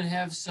they even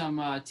have some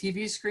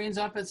TV screens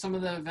up at some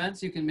of the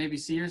events. You can maybe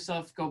see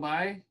yourself go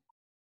by.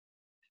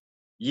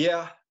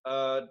 Yeah,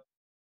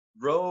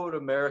 Road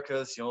America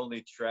is the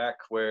only track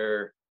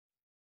where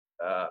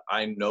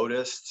I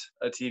noticed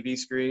a TV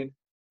screen.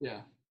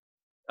 Yeah.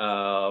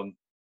 Um,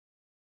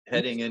 And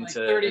heading these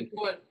are like into,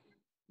 30-foot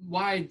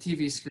wide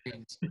TV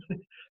screens.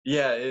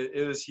 yeah,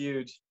 it was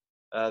huge.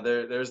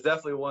 There's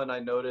definitely one I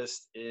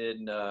noticed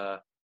in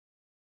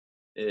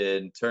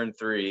turn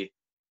three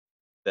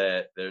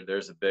that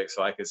there's a big,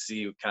 so I could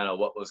see kind of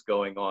what was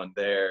going on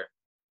there.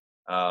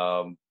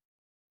 Um,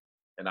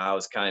 and I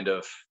was kind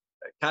of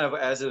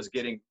as it was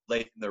getting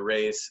late in the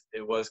race,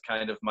 it was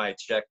kind of my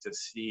check to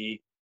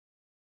see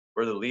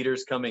were the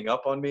leaders coming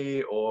up on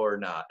me or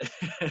not.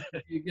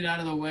 You get out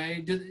of the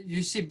way. Do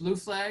you see blue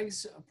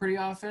flags pretty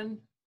often?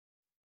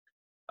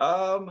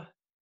 um,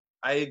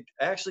 I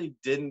actually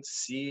didn't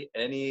see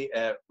any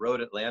at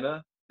Road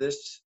Atlanta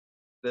this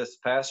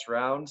past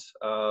round.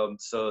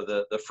 So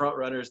the front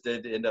runners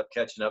did end up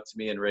catching up to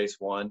me in race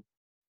one,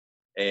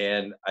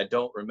 and I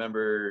don't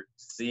remember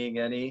seeing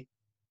any.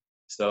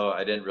 So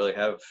I didn't really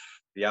have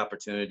the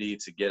opportunity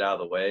to get out of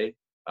the way.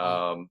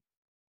 Um,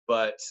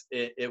 but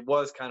it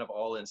was kind of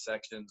all in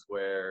sections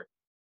where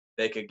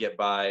they could get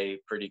by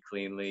pretty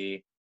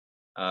cleanly.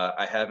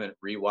 I haven't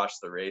rewatched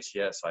the race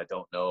yet, so I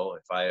don't know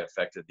if I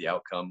affected the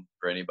outcome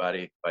for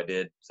anybody. If I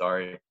did,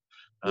 sorry.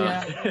 Uh,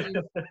 Yeah, I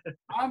mean,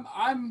 I'm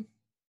I'm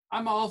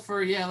I'm all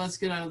for, yeah, let's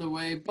get out of the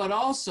way. But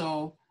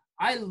also,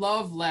 I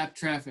love lap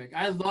traffic.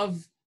 I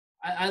love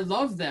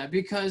that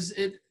because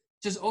it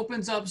just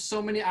opens up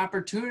so many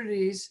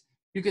opportunities.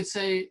 You could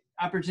say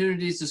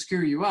opportunities to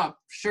screw you up,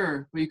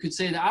 sure, but you could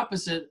say the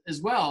opposite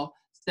as well,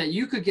 that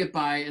you could get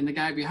by and the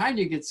guy behind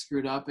you gets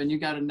screwed up and you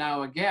got a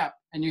now a gap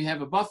and you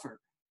have a buffer.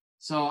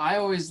 So I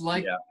always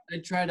like, yeah, I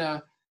try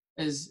to,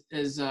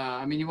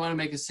 I mean, you want to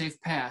make a safe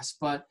pass,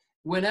 but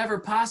whenever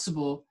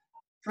possible,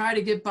 try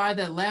to get by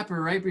that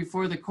lapper right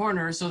before the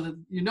corner so that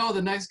you know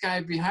the next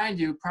guy behind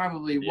you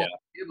probably yeah, won't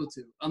be able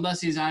to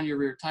unless he's on your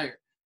rear tire.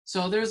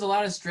 So there's a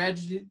lot of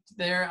strategy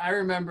there. I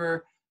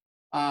remember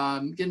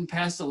getting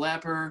past the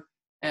lapper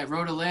at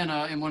Road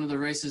Atlanta in one of the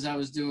races I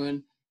was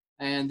doing,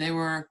 and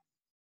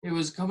it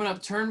was coming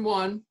up turn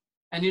one,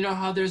 and you know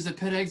how there's the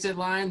pit exit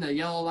line, the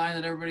yellow line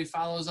that everybody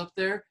follows up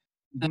there?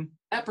 The hmm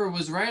lapper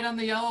was right on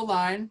the yellow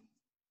line.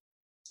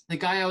 The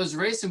guy I was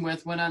racing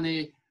with went on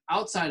the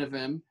outside of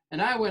him,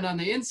 and I went on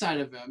the inside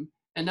of him.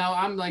 And now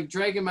I'm like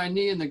dragging my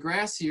knee in the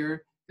grass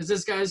here because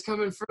this guy's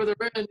coming further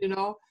in,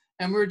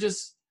 and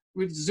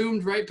we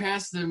zoomed right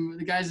past them,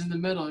 the guys in the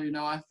middle,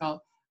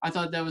 I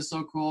thought that was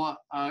so cool.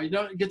 You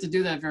don't get to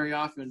do that very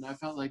often. I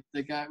felt like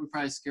the guy, we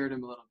probably scared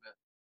him a little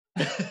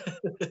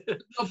bit.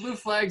 No blue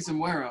flags in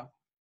Wera.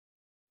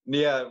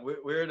 Yeah,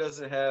 Weir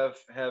doesn't have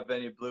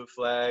any blue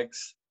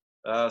flags,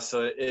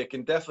 so it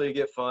can definitely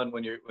get fun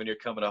when you're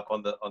coming up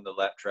on the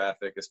lap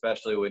traffic,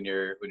 especially when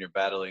you're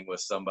battling with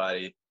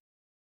somebody.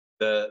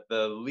 The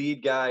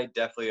lead guy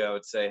definitely, I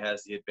would say,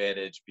 has the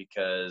advantage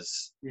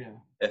because Yeah.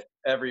 if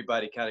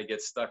everybody kind of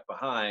gets stuck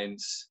behind,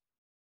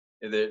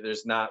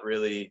 there's not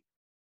really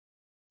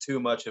too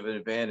much of an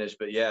advantage.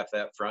 But yeah, if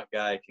that front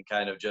guy can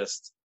kind of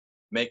just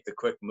make the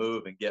quick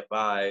move and get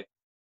by,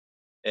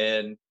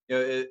 and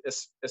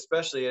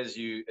especially as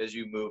you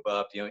move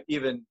up,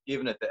 even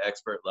at the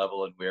expert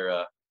level, and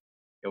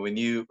when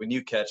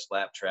you catch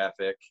lap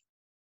traffic,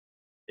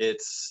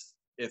 it's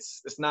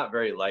not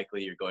very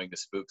likely you're going to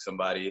spook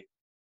somebody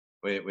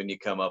when you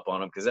come up on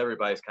them, because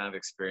everybody's kind of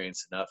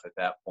experienced enough at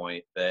that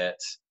point that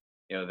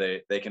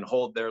they can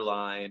hold their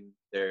line.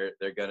 They're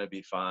going to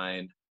be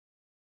fine.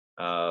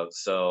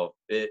 So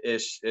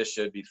it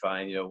should be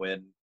fine.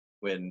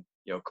 When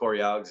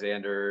Corey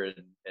Alexander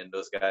and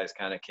those guys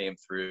kind of came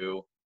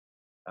through.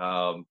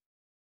 Um,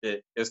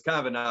 it was kind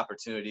of an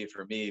opportunity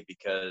for me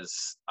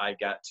because I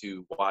got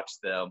to watch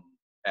them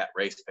at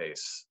race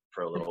pace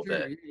for a For little sure.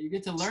 bit. You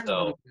get to learn a So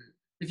little bit.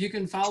 If you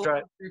can follow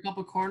try, a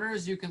couple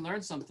corners, you can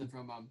learn something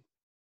from them.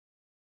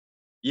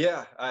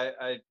 yeah,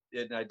 I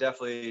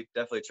definitely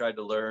tried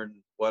to learn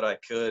what I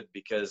could,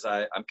 because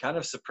I'm kind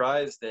of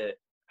surprised at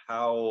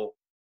how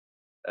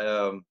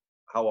um,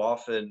 how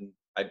often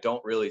I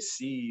don't really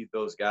see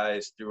those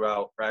guys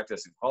throughout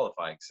practice and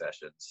qualifying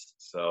sessions.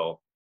 So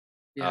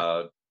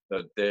Yeah.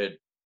 uh,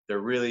 there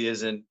really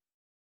isn't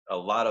a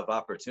lot of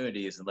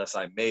opportunities unless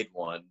I made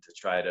one to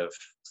try to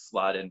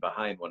slot in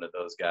behind one of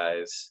those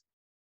guys.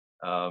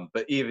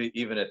 But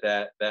even at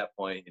that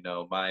point,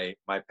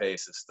 my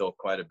pace is still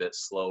quite a bit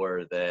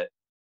slower. That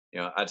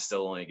I'd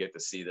still only get to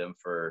see them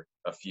for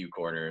a few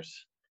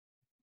corners.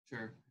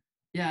 Sure.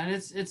 Yeah,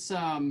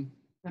 and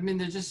I mean,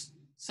 there's just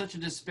such a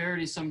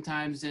disparity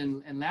sometimes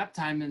in lap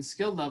time and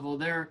skill level.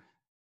 They're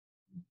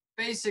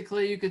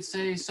basically, you could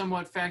say,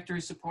 somewhat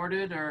factory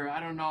supported, or I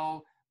don't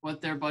know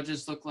what their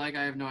budgets look like.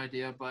 I have no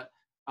idea, but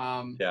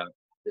um, Yeah,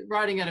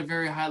 riding at a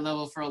very high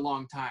level for a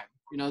long time.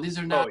 You know,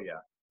 Oh yeah.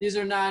 these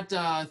are not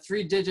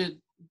 3-digit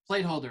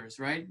plate holders,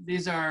 right?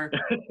 These are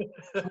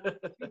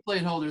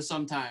plate holders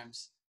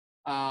sometimes.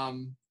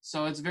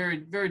 So it's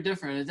very, very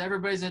different.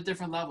 Everybody's at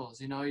different levels.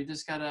 You know, you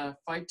just gotta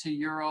fight to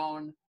your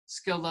own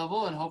skill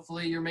level, and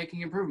hopefully you're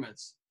making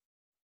improvements.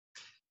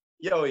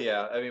 Yeah, oh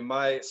yeah. I mean,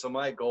 my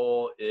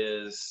goal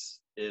is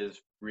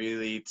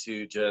really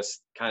to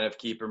just kind of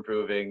keep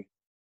improving,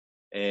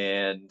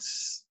 and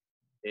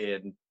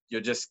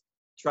you just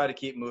try to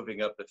keep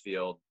moving up the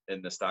field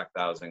in the stock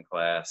thousand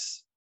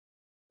class.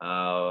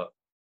 Uh,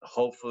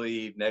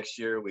 Hopefully next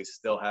year we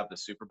still have the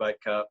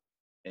Superbike Cup,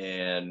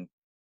 and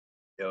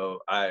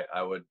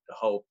I would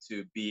hope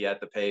to be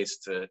at the pace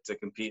to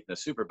compete in the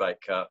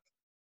Superbike Cup.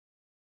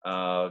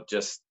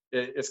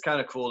 It's kind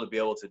of cool to be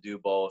able to do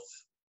both,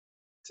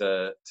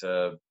 to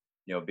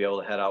be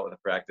able to head out with a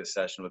practice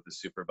session with the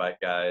Superbike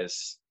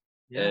guys,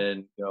 Yeah,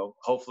 and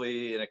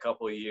hopefully in a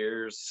couple of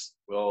years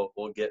we'll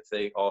get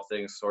all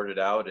things sorted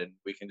out, and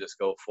we can just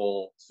go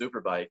full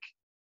Superbike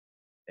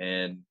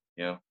and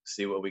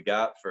see what we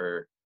got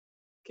for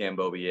Cam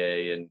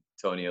Bobier and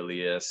Tony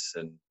Elias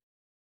and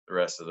the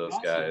rest of those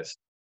awesome. guys.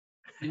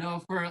 You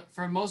know,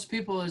 for most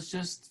people, it's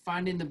just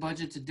finding the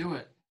budget to do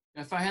it.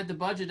 If I had the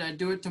budget, I'd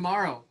do it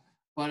tomorrow.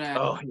 But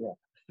Oh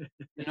yeah.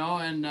 you know,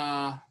 and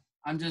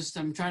I'm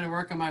trying to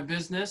work on my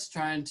business,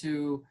 trying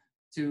to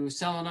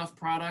sell enough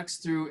products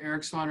through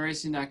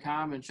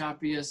ericswanracing.com and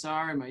Shop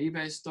ESR and my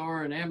eBay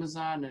store and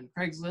Amazon and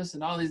Craigslist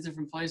and all these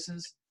different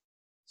places,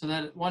 so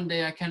that one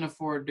day I can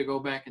afford to go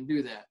back and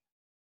do that.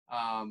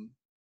 Um,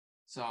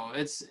 so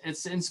it's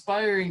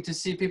inspiring to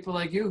see people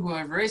like you who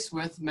I've raced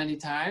with many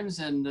times,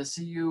 and to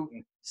see you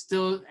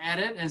still at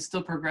it and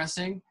still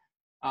progressing.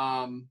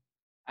 I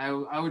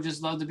would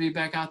just love to be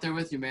back out there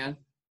with you, man.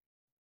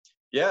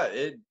 Yeah,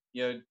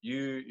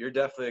 you're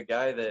definitely a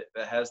guy that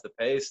has the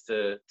pace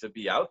to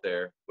be out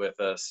there with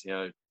us.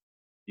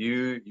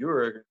 You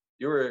were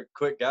a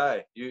quick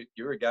guy. You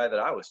were a guy that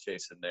I was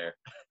chasing there.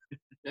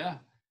 Yeah,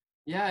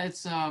 yeah.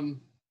 It's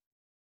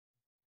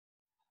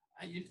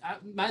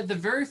the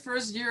very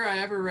first year I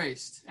ever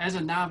raced as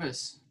a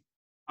novice.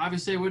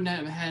 Obviously, I wouldn't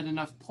have had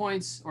enough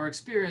points or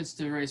experience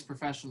to race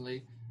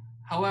professionally.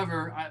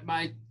 However,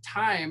 my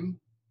time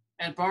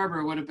at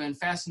Barber would have been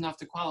fast enough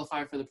to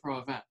qualify for the pro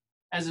event.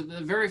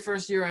 The very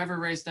first year I ever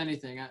raced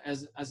anything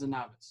as a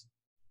novice.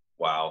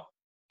 Wow.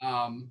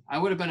 I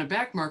would have been a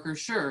back marker,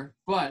 sure,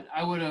 but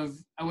I would have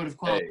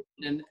qualified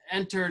Hey. and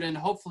entered and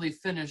hopefully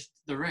finished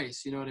the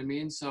race. You know what I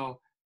mean? So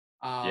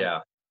um, Yeah.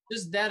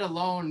 just that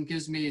alone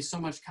gives me so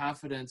much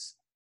confidence.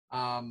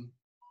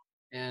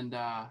 And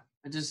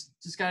I just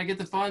gotta get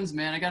the funds,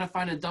 man. I gotta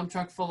find a dump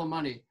truck full of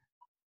money.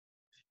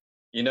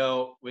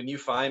 When you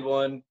find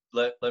one,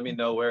 let me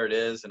know where it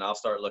is, and I'll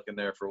start looking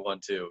there for one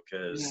too. Yeah,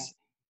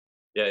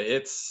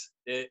 Because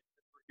yeah,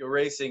 your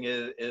racing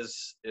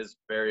is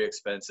very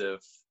expensive.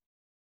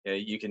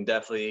 You can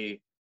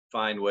definitely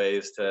find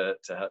ways to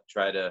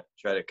try to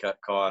cut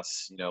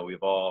costs.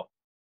 We've all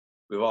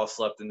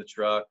slept in the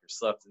truck or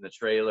slept in the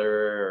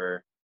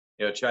trailer,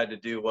 or tried to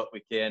do what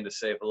we can to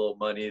save a little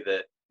money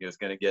that is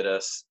going to get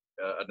us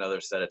another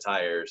set of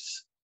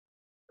tires,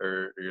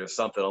 or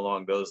something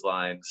along those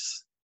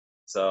lines.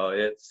 So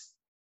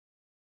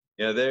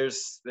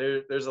there's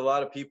a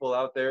lot of people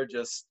out there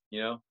just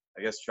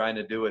I guess trying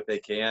to do what they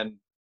can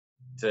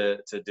to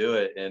do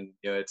it, and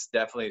it's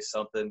definitely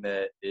something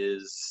that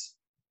is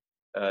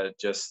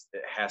just,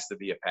 it has to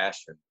be a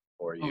passion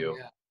for oh you,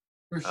 yeah,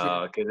 for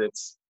sure.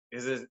 because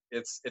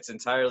it's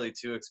entirely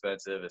too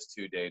expensive. It's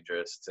too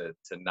dangerous to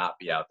not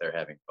be out there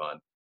having fun.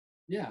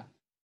 Yeah,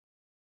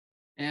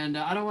 and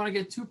I don't want to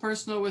get too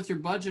personal with your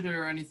budget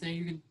or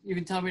anything. You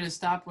can tell me to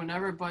stop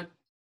whenever, but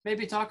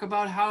maybe talk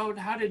about how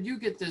did you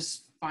get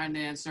this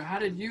finance, or how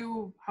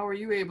are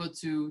you able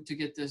to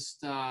get this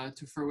to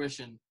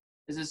fruition?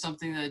 Is it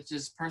something that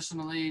just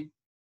personally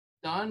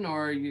done,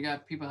 or you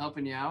got people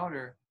helping you out,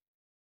 or?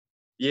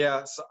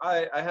 Yeah, so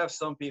I have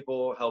some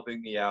people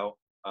helping me out.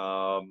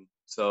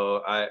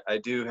 So I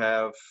do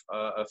have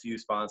a few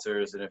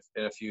sponsors, and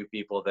a few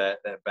people that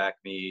back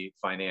me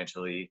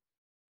financially.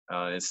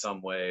 In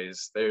some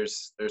ways,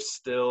 there's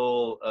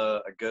still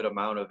a good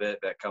amount of it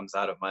that comes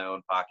out of my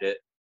own pocket.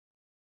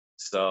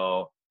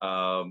 So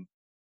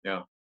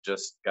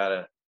just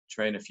gotta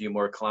train a few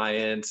more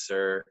clients,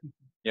 or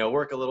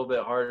work a little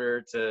bit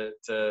harder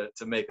to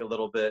make a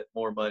little bit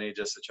more money,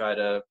 just to try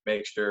to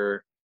make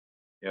sure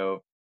you know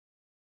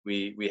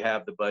we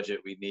have the budget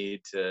we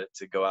need to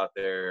go out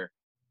there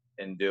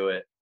and do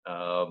it.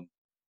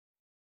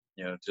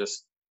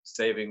 Just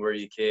saving where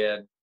you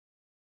can.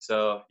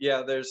 So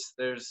yeah, there's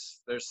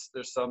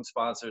some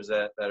sponsors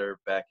that are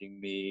backing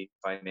me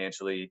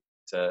financially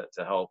to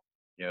help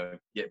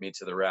get me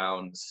to the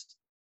rounds.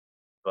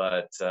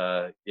 But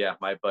yeah,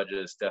 my budget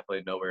is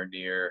definitely nowhere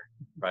near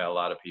probably a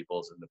lot of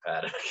people's in the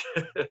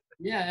paddock.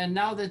 Yeah, and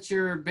now that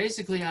you're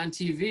basically on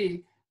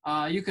TV,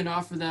 you can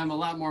offer them a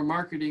lot more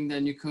marketing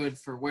than you could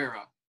for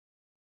Wera.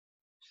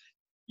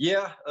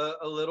 Yeah,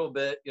 a little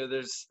bit.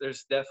 There's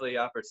definitely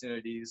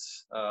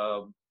opportunities.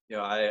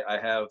 I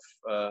have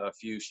a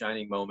few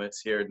shining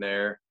moments here and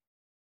there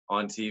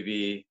on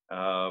TV.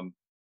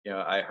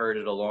 I heard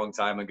it a long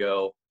time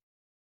ago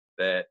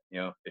that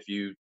if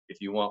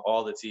you want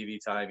all the TV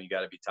time, you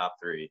got to be top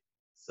three.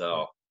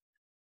 So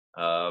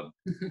um,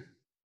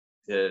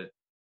 it,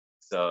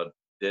 so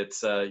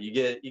it's you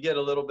get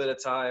a little bit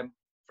of time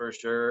for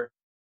sure,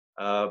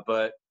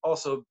 but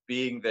also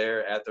being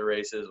there at the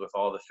races with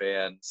all the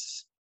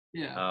fans.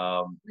 Yeah,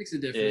 Um, makes a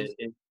difference.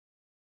 it,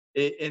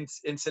 it,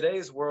 in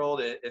today's world,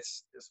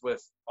 it's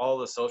with all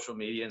the social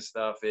media and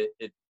stuff. It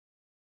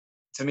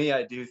to me,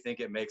 I do think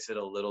it makes it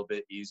a little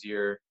bit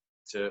easier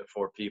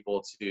for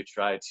people to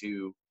try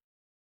to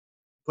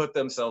put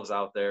themselves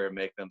out there and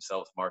make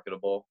themselves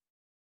marketable.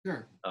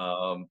 Sure.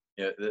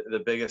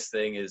 The biggest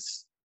thing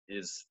is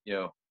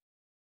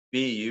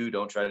be you.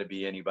 Don't try to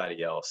be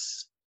anybody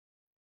else.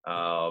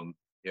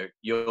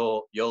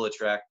 You'll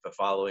attract the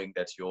following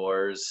that's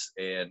yours,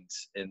 and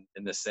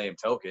in the same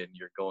token,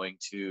 you're going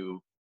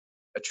to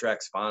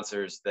attract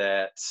sponsors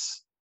that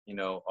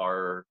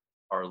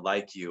are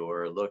like you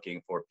or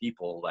looking for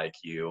people like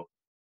you,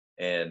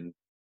 and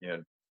you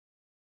know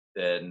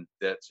then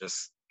that's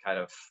just kind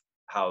of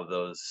how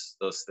those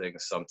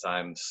things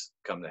sometimes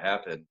come to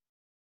happen.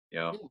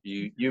 Yeah.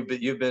 You've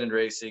been in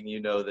racing,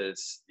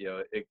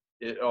 that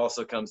it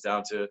also comes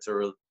down to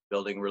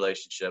building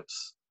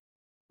relationships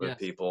with Yes.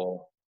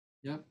 people.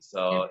 Yep. Can't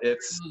So burn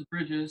it's those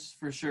bridges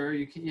for sure.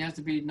 You have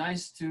to be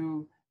nice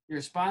to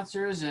your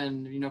sponsors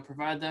and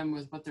provide them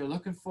with what they're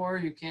looking for.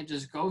 You can't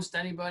just ghost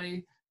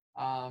anybody.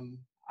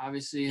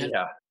 Obviously, you have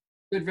yeah.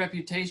 good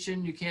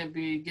reputation. You can't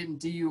be getting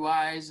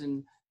DUIs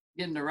and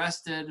getting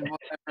arrested and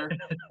whatever.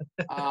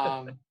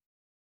 Um,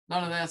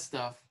 None of that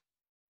stuff.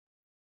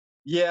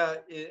 Yeah,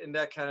 and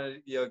that kind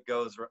of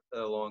goes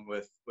along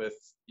with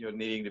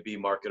needing to be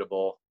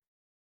marketable.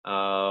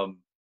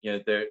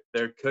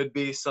 There could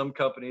be some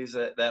companies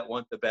that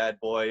want the bad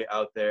boy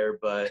out there,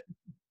 but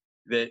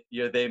that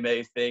they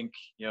may think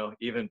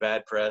even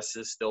bad press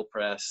is still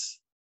press.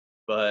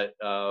 But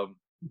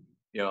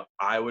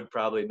I would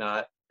probably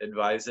not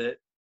advise it.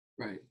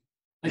 Right.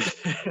 Like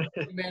the most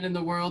interesting man in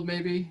the world,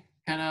 maybe.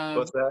 Kind of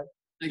What's that?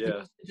 like the Yeah,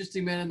 most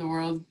interesting man in the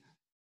world.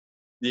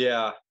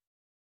 yeah.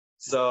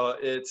 So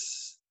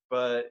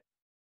but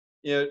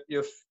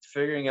you're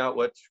figuring out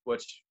what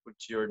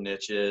your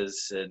niche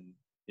is, and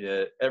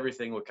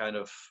everything will kind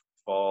of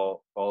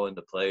fall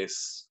into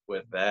place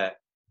with that.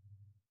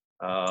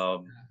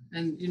 Um,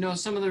 And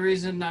some of the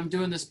reason I'm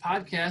doing this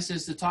podcast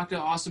is to talk to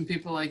awesome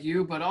people like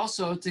you, but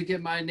also to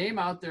get my name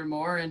out there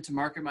more and to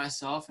market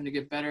myself and to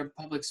get better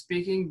public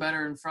speaking,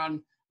 better in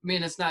front. I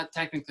mean, it's not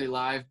technically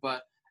live,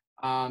 but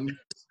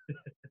just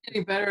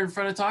getting better in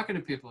front of talking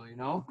to people,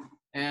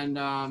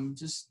 and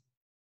just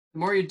the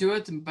more you do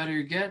it, the better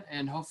you get.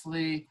 And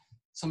hopefully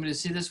somebody will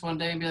see this one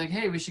day and be like,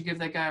 hey, we should give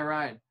that guy a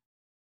ride.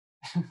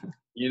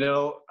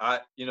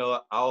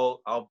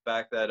 I'll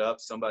back that up.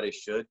 Somebody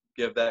should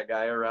give that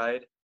guy a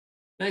ride.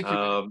 Thank you,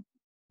 man. Um,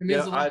 It you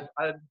means know, a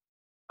lot.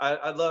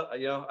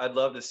 I'd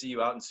love to see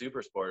you out in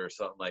super sport or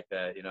something like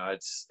that.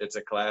 It's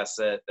a class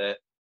that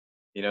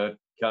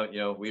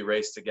we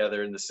race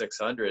together in the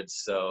 600s.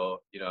 So,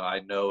 I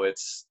know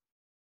it's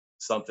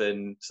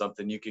something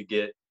you could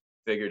get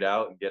figured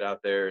out and get out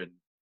there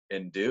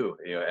and do,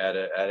 at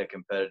a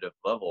competitive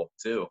level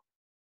too.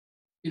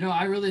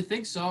 I really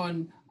think so,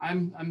 and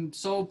I'm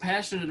so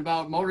passionate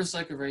about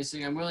motorcycle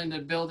racing. I'm willing to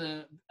build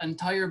an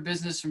entire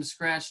business from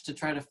scratch to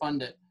try to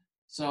fund it.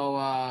 So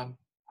I'm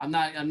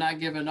not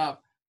giving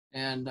up,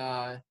 and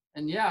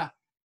yeah,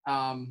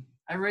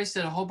 I raced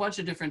at a whole bunch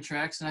of different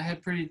tracks, and I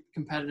had pretty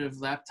competitive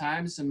lap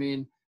times. I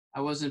mean,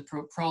 I wasn't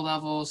pro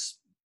level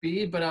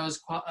speed, but I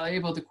was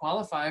able to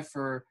qualify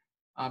for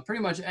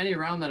pretty much any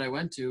round that I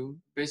went to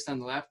based on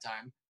the lap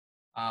time.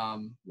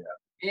 Um,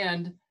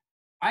 and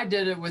I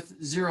did it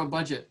with zero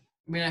budget.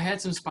 I mean, I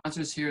had some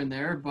sponsors here and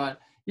there, but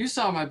you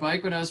saw my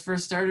bike when I was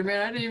first started,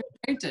 man. I didn't even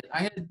paint it.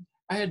 I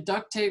had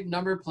duct tape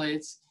number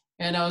plates,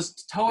 and I was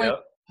towing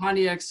Yep.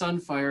 Pontiac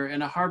Sunfire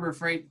in a Harbor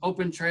Freight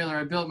open trailer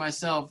I built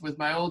myself with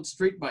my old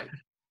street bike.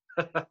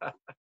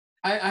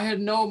 I had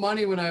no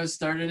money when I was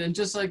started, and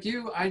just like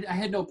you, I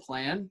had no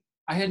plan.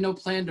 I had no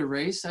plan to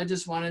race. I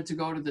just wanted to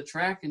go to the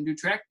track and do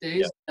track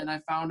days, Yep. and I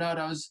found out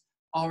I was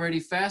already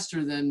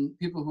faster than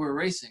people who were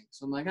racing.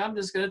 So I'm like, I'm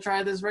just gonna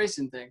try this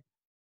racing thing.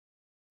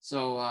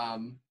 So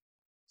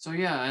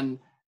yeah,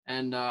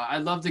 and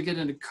I'd love to get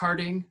into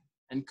karting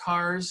and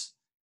cars,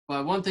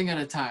 but one thing at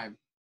a time.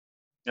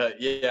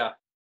 Yeah.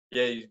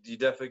 You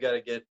definitely got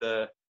to get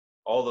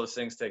all those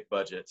things take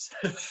budgets.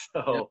 Yep.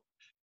 So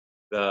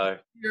the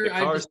Here I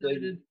cars thing.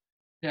 decided.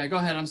 Yeah, go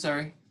ahead. I'm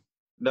sorry.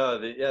 No,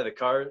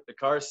 the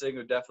cars thing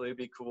would definitely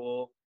be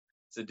cool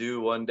to do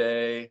one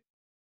day.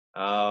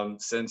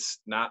 Since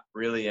not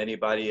really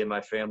anybody in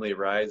my family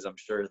rides, I'm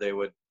sure they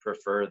would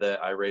prefer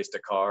that I raced a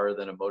car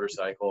than a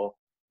motorcycle.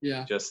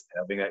 Yeah, Just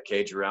having that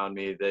cage around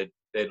me,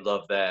 they'd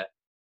love that.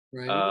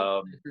 right. A little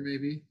Um, safer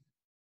maybe.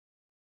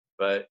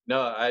 but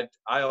no,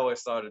 I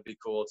always thought it'd be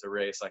cool to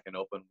race like an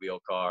open wheel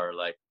car,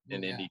 like Oh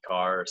an yeah. Indy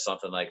car or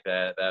something like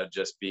that. That would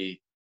just be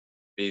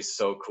be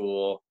so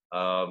cool.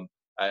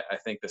 I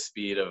think the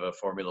speed of a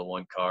Formula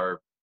One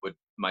car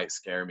might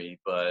scare me,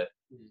 but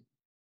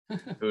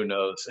who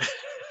knows?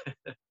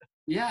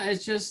 Yeah,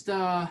 it's just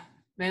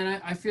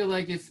man, I feel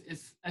like if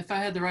I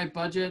had the right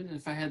budget, and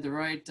if I had the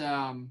right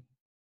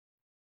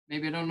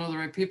maybe I don't know the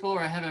right people,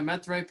 or I haven't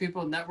met the right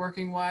people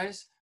networking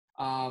wise,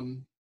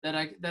 that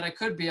I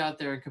could be out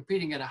there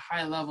competing at a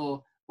high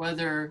level,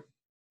 whether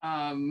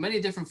many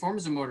different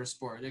forms of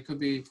motorsport. It could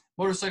be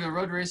motorcycle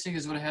road racing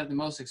is what I have the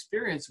most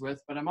experience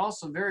with, but I'm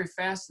also very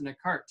fast in a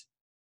kart.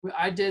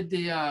 I did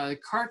the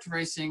kart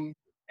racing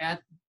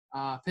at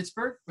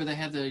Pittsburgh, where they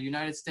had the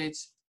United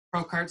States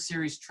Pro Kart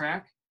Series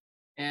track,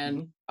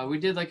 and Mhm. we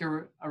did like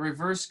a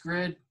reverse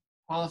grid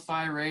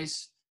qualify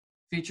race,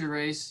 feature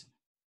race,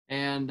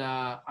 and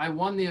I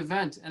won the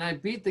event, and I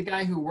beat the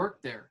guy who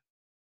worked there.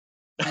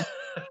 And he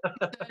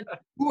said,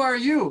 "Who are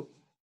you?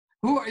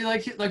 Who are you?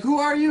 Like who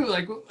are you?"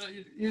 Like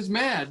he was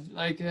mad.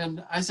 Like,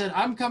 and I said,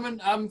 "I'm coming.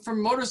 I'm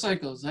from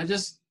motorcycles. I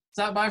just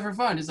stopped by for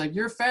fun." He's like,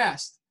 "You're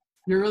fast.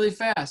 You're really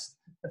fast."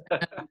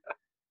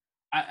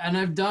 And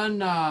I've done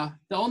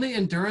the only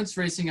endurance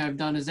racing I've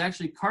done is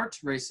actually kart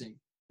racing.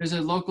 There's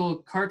a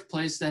local kart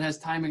place that has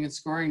timing and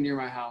scoring near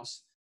my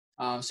house,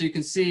 so you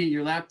can see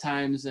your lap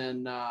times.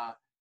 And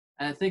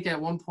I think at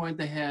one point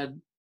they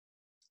had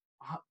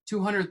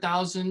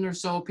 200,000 or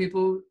so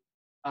people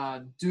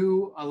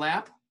do a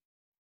lap,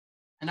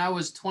 and I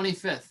was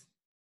 25th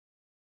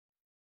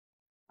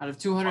out of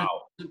Wow.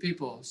 200,000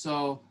 people.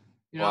 So,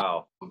 you know,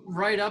 Wow.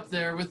 right up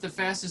there with the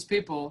fastest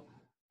people.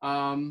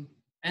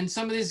 And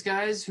some of these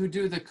guys who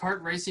do the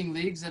kart racing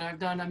leagues that I've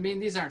done, I mean,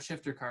 these aren't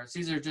shifter karts.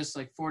 These are just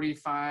like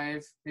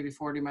 45, maybe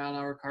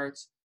 40-mile-an-hour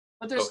karts,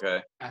 but they're still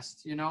Okay.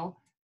 fast, you know?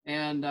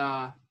 And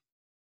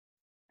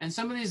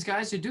some of these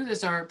guys who do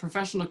this are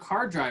professional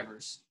car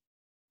drivers.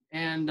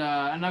 And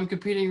I'm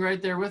competing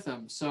right there with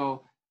them.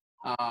 So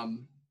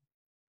um,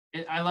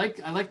 I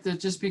like to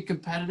just be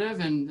competitive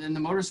and in the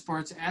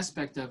motorsports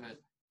aspect of it.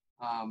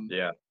 Um,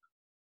 Yeah.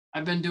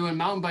 I've been doing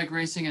mountain bike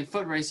racing and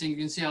foot racing. You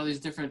can see all these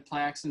different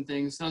plaques and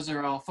things. Those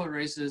are all foot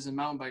races and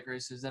mountain bike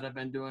races that I've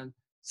been doing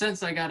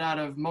since I got out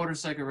of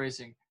motorcycle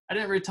racing. I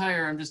didn't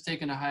retire. I'm just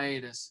taking a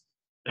hiatus.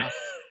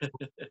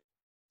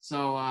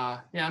 Uh,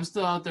 yeah, I'm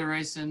still out there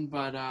racing,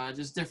 but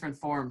just different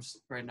forms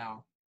right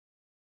now.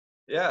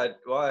 Yeah.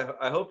 Well,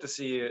 I hope to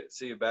see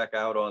you back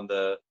out on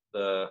the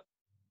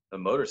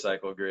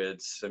motorcycle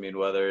grids. I mean,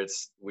 whether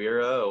it's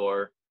Wira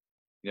or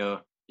you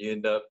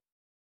end up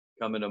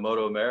coming to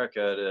Moto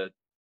America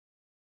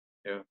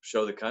to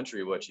show the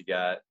country what you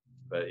got.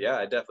 But yeah,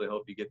 I definitely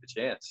hope you get the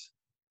chance.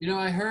 You know,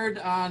 I heard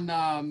on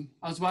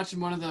I was watching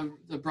one of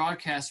the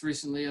broadcasts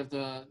recently of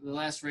the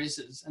last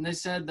races, and they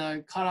said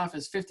the cutoff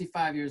is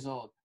 55 years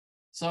old.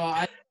 So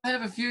I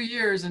have a few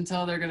years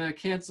until they're gonna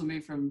cancel me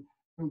from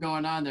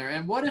going on there.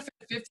 And what if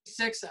at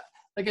 56,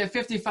 like at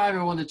 55,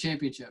 I won the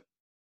championship?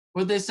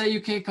 Would they say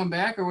you can't come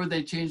back, or would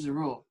they change the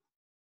rule?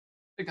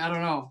 Like, I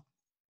don't know.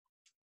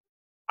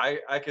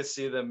 I could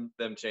see them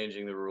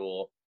changing the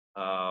rule.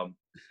 Um,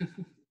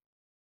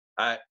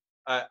 I,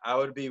 I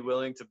would be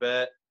willing to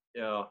bet.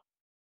 You know,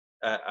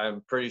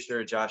 I'm pretty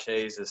sure Josh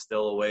Hayes is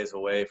still a ways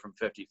away from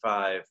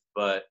 55.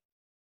 But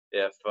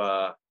if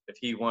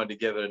he wanted to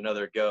give it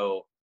another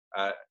go,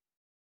 I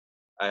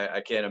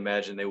I can't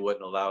imagine they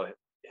wouldn't allow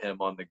him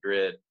on the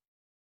grid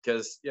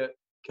because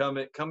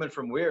coming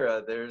from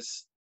Wira,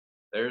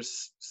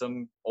 there's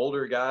some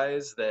older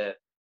guys that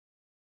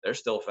they're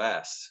still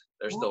fast.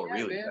 They're Oh still yeah,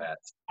 really man.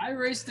 fast. I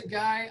raced a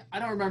guy, I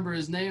don't remember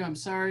his name, I'm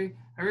sorry.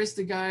 I raced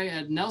a guy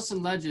at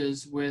Nelson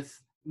Ledges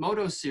with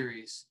Moto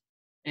Series.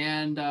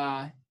 And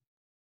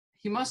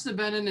he must have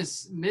been in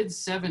his mid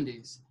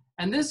 70s.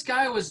 And this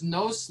guy was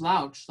no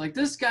slouch. Like,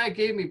 this guy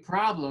gave me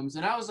problems.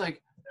 And I was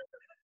like,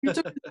 he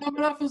took the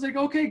helmet off. I was like,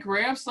 okay,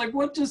 Gramps, like,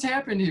 what just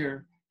happened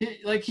here?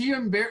 He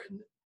embarrassed.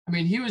 I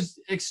mean, he was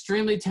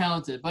extremely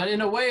talented, but in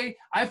a way,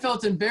 I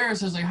felt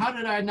embarrassed. I was like, how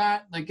did I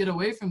not like get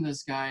away from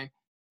this guy,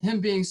 him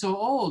being so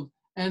old?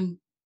 And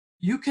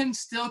you can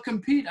still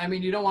compete. I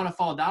mean, you don't want to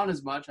fall down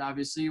as much.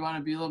 Obviously, you want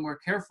to be a little more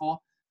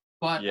careful.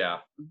 But Yeah.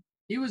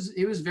 he was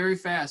very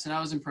fast, and I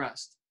was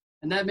impressed.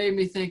 And that made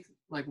me think,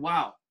 like,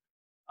 wow,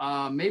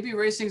 maybe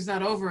racing's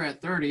not over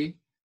at 30.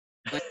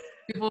 Like,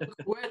 people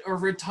quit or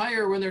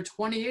retire when they're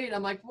 28.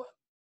 I'm like, what?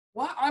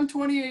 What? I'm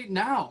 28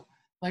 now.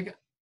 Like,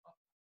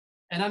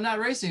 and I'm not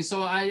racing,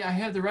 so I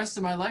have the rest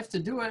of my life to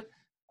do it.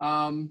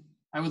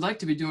 I would like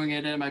to be doing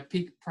it at my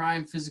peak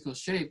prime physical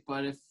shape,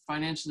 but if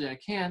financially I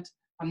can't,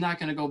 I'm not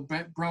going to go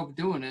broke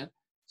doing it.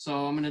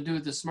 So I'm going to do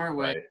it the smart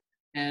way. Right.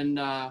 And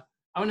I'm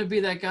going to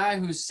be that guy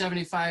who's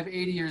 75,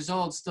 80 years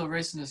old, still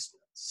racing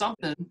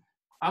something.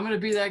 I'm going to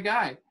be that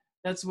guy.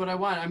 That's what I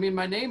want. I mean,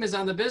 my name is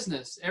on the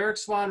business, Eric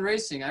Swan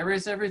Racing. I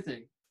race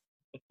everything.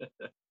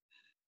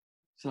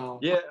 So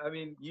Yeah, I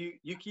mean,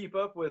 you keep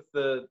up with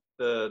the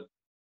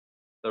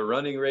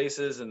running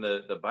races and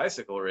the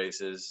bicycle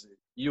races.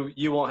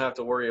 You won't have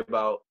to worry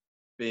about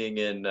being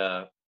in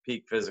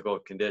peak physical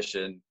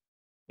condition.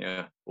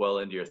 Well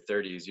into your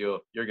 30s. You're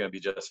going to be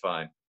just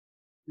fine.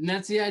 and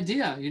that's the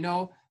idea, you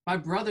know. My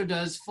brother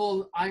does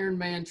full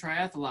Ironman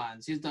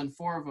triathlons. He's done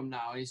 4 of them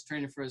now. He's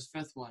training for his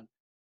 5th one.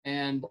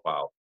 And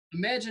Wow.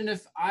 imagine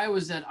if I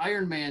was at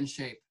Ironman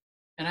shape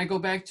and I go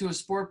back to a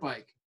sport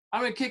bike.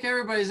 I'm going to kick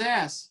everybody's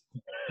ass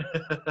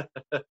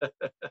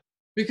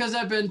because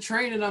I've been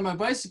training on my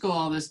bicycle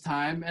all this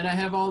time and I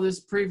have all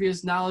this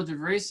previous knowledge of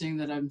racing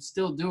that I'm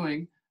still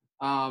doing.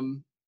 I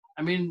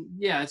mean,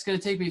 yeah, it's going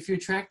to take me a few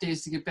track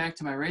days to get back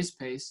to my race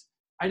pace.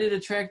 I did a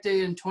track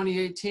day in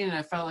 2018 and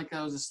I felt like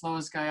I was the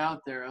slowest guy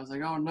out there. I was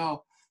like, oh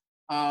no.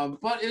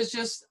 But it's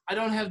just, I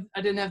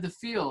didn't have the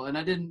feel, and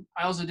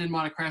I also didn't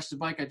want to crash the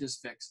bike I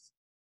just fixed,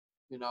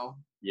 you know?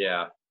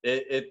 Yeah,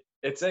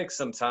 it takes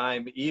some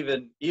time,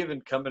 even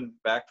coming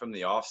back from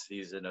the off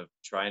season of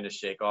trying to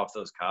shake off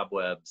those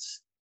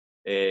cobwebs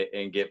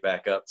and get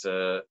back up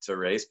to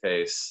race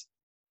pace.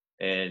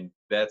 And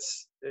I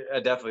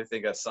definitely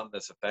think that's something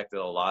that's affected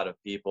a lot of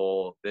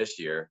people this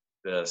year.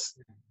 This,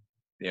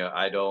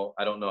 I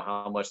don't know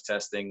how much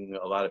testing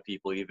a lot of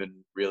people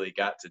even really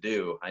got to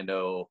do. I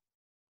know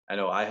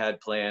I had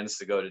plans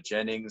to go to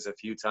Jennings a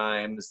few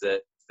times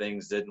that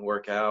things didn't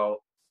work out.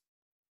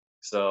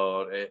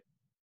 So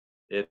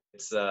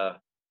it's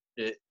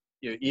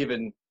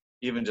even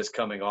just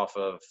coming off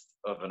of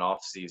an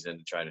off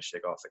season, trying to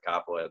shake off the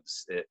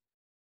cobwebs,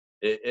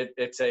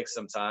 it takes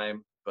some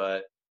time.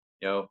 But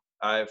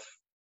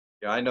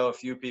I know a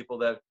few people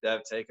that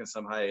have taken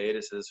some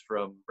hiatuses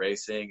from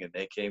racing, and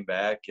they came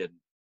back, and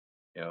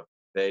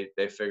they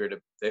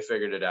figured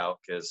it out,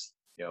 because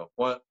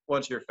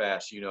once you're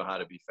fast, you know how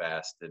to be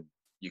fast, and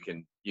you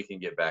can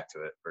get back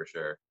to it for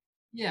sure.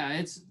 Yeah,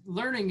 it's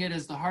learning it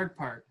is the hard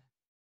part.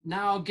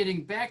 Now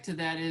getting back to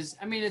that is,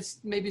 I mean,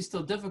 it's maybe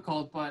still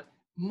difficult, but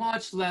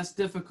much less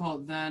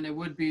difficult than it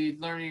would be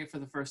learning it for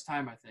the first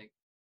time, I think.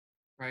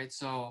 Right?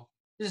 So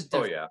it's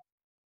Oh different. yeah.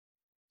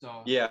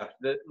 So Yeah,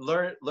 the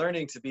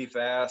learning to be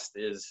fast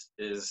is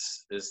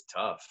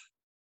tough,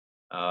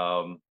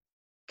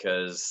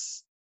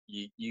 because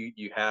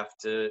you have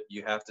to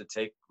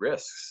take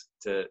risks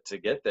to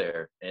get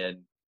there, and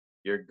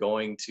you're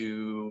going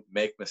to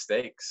make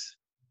mistakes,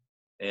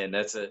 and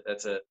that's a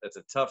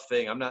tough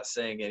thing. I'm not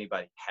saying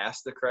anybody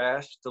has to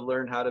crash to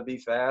learn how to be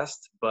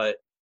fast, but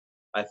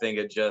I think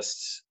it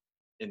just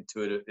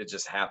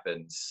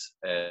happens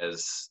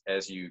as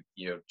you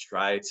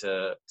try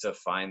to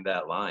find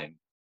that line.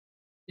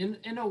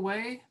 in a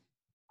way,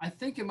 I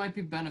think it might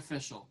be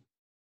beneficial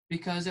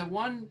because at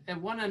one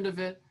end of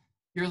it,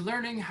 you're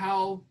learning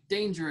how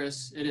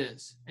dangerous it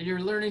is, and you're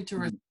learning to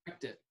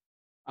respect it.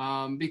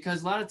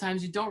 Because a lot of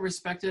times you don't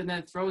respect it, and then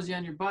it throws you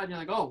on your butt. And you're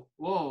like, oh,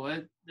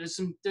 whoa, there's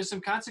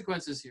some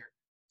consequences here.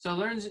 So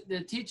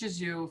it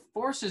teaches you,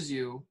 forces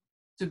you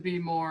to be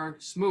more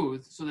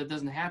smooth, so that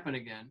doesn't happen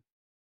again.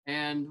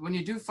 And when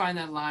you do find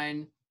that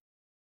line,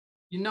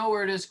 you know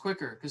where it is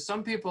quicker. Because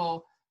some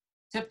people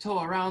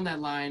tiptoe around that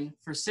line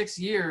for 6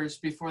 years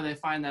before they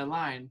find that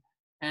line.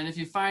 And if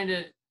you find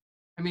it,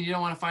 I mean, you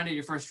don't want to find it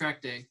your first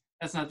track day.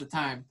 That's not the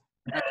time.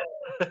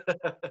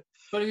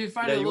 But if you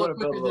find Yeah, it a you little want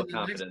to build a quicker than little the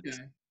next confidence.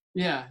 guy,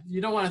 yeah,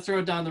 you don't want to throw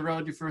it down the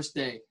road your first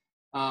day.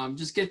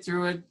 Just get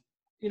through it.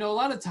 A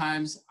lot of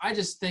times I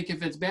just think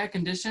if it's bad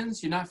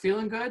conditions, you're not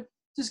feeling good,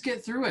 just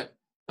get through it.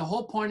 The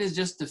whole point is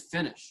just to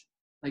finish.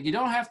 Like, you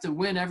don't have to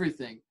win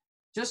everything.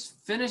 Just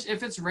finish.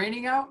 If it's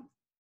raining out,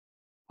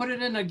 put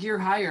it in a gear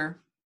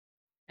higher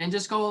and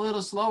just go a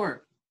little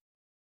slower.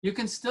 You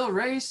can still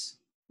race.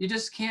 You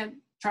just can't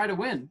try to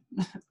win.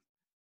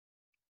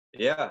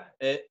 Yeah,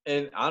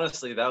 and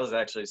honestly, that was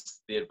actually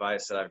the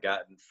advice that I've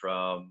gotten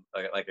from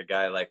like a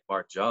guy like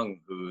Mark Jung,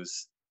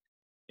 who's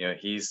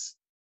he's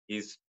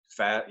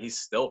fat, he's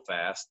still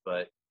fast,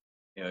 but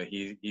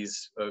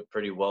he's a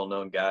pretty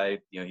well-known guy.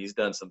 He's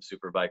done some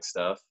superbike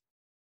stuff,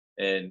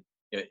 and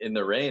in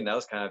the rain, that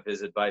was kind of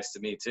his advice to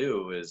me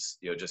too, is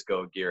just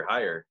go gear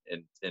higher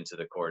into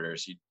the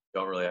corners. You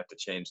don't really have to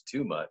change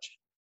too much.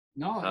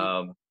 No,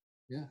 Um,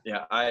 yeah.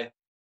 yeah, I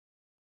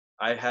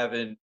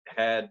haven't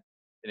had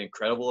an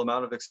incredible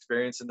amount of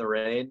experience in the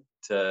rain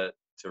to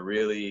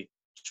really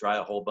try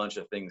a whole bunch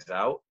of things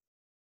out.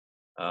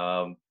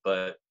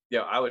 But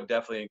I would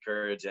definitely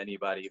encourage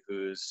anybody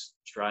who's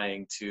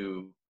trying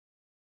to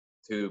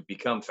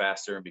become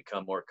faster and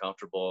become more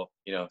comfortable.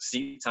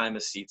 Seat time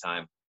is seat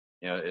time.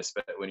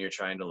 Especially when you're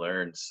trying to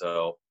learn.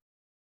 So,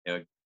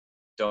 you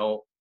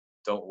know,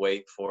 don't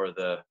wait for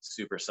the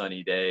super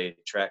sunny day,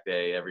 track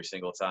day every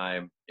single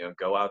time.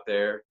 Go out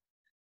there.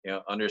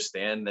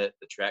 Understand that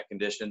the track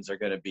conditions are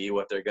going to be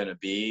what they're going to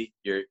be.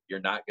 You're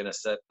not going to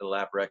set the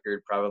lap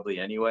record probably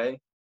anyway.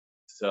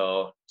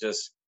 So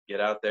just get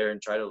out there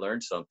and try to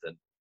learn something.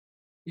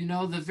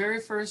 The very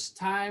first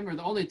time, or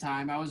the only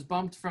time, I was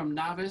bumped from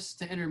novice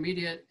to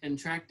intermediate in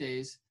track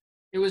days.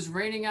 It was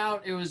raining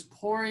out. It was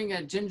pouring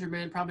at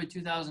Gingerman, probably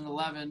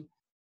 2011.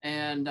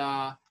 And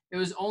it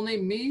was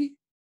only me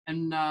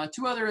and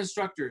 2 other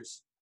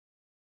instructors.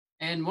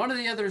 And one of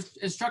the other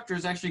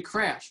instructors actually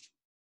crashed.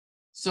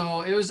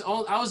 So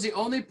I was the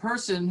only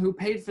person who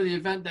paid for the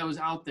event that was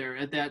out there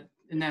in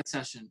that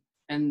session.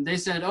 And they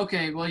said,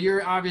 okay, well,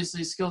 you're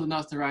obviously skilled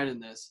enough to ride in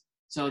this.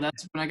 So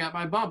that's when I got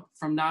my bump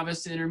from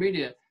novice to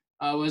intermediate.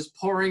 It was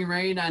pouring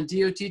rain on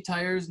DOT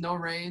tires, no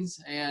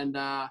rains, and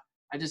I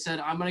just said,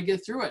 I'm going to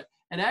get through it.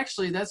 And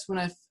actually, that's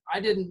when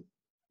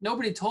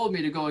nobody told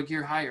me to go a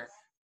gear higher.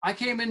 I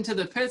came into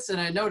the pits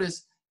and I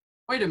noticed,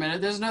 wait a minute,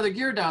 there's another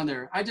gear down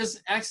there. I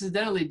just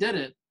accidentally did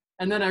it.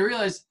 And then I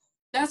realized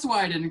that's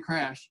why I didn't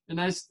crash. And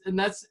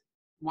that's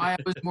why I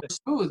was more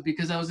smooth,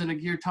 because I was in a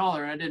gear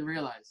taller and I didn't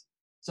realize.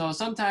 So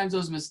sometimes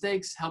those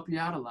mistakes help you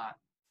out a lot.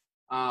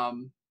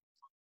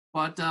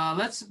 But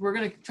we're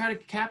gonna try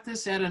to cap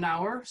this at an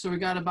hour. So we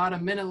got about a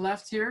minute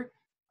left here.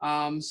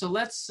 So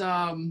let's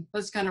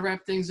kind of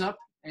wrap things up.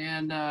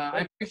 And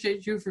I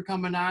appreciate you for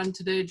coming on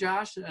today,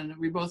 Josh. And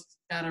we both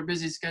had our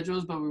busy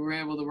schedules, but we were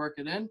able to work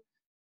it in.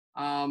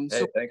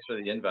 Hey, thanks for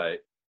the invite.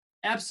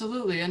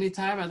 Absolutely,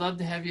 anytime. I'd love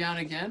to have you on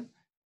again.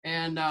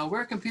 And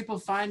where can people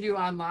find you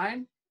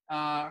online?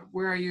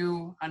 Where are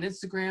you on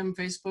Instagram,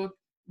 Facebook,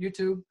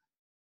 YouTube?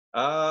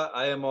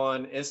 I am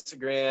on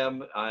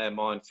Instagram. I am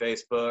on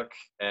Facebook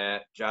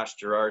at Josh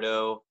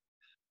Gerardot.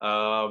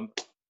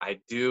 I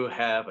do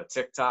have a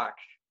TikTok.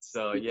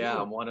 So yeah,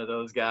 I'm one of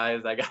those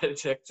guys. I got a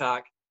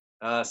TikTok.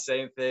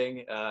 Same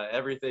thing.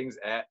 Everything's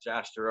at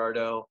Josh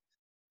Gerardot.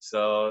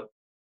 So,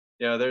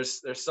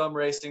 there's some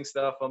racing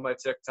stuff on my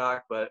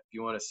TikTok, but if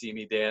you want to see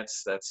me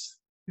dance,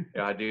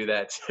 I do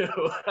that too.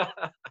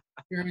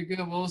 Very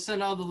good. We'll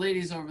send all the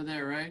ladies over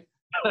there, right?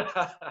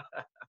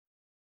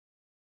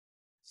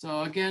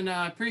 So again,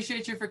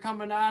 appreciate you for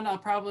coming on. I'll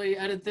probably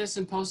edit this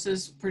and post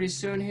this pretty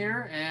soon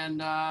here. And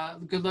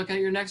good luck at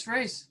your next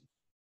race.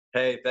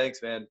 Hey,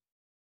 thanks, man.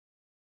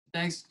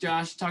 Thanks,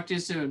 Josh. Talk to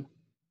you soon.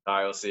 All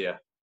right, we'll see ya.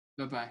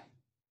 Bye-bye.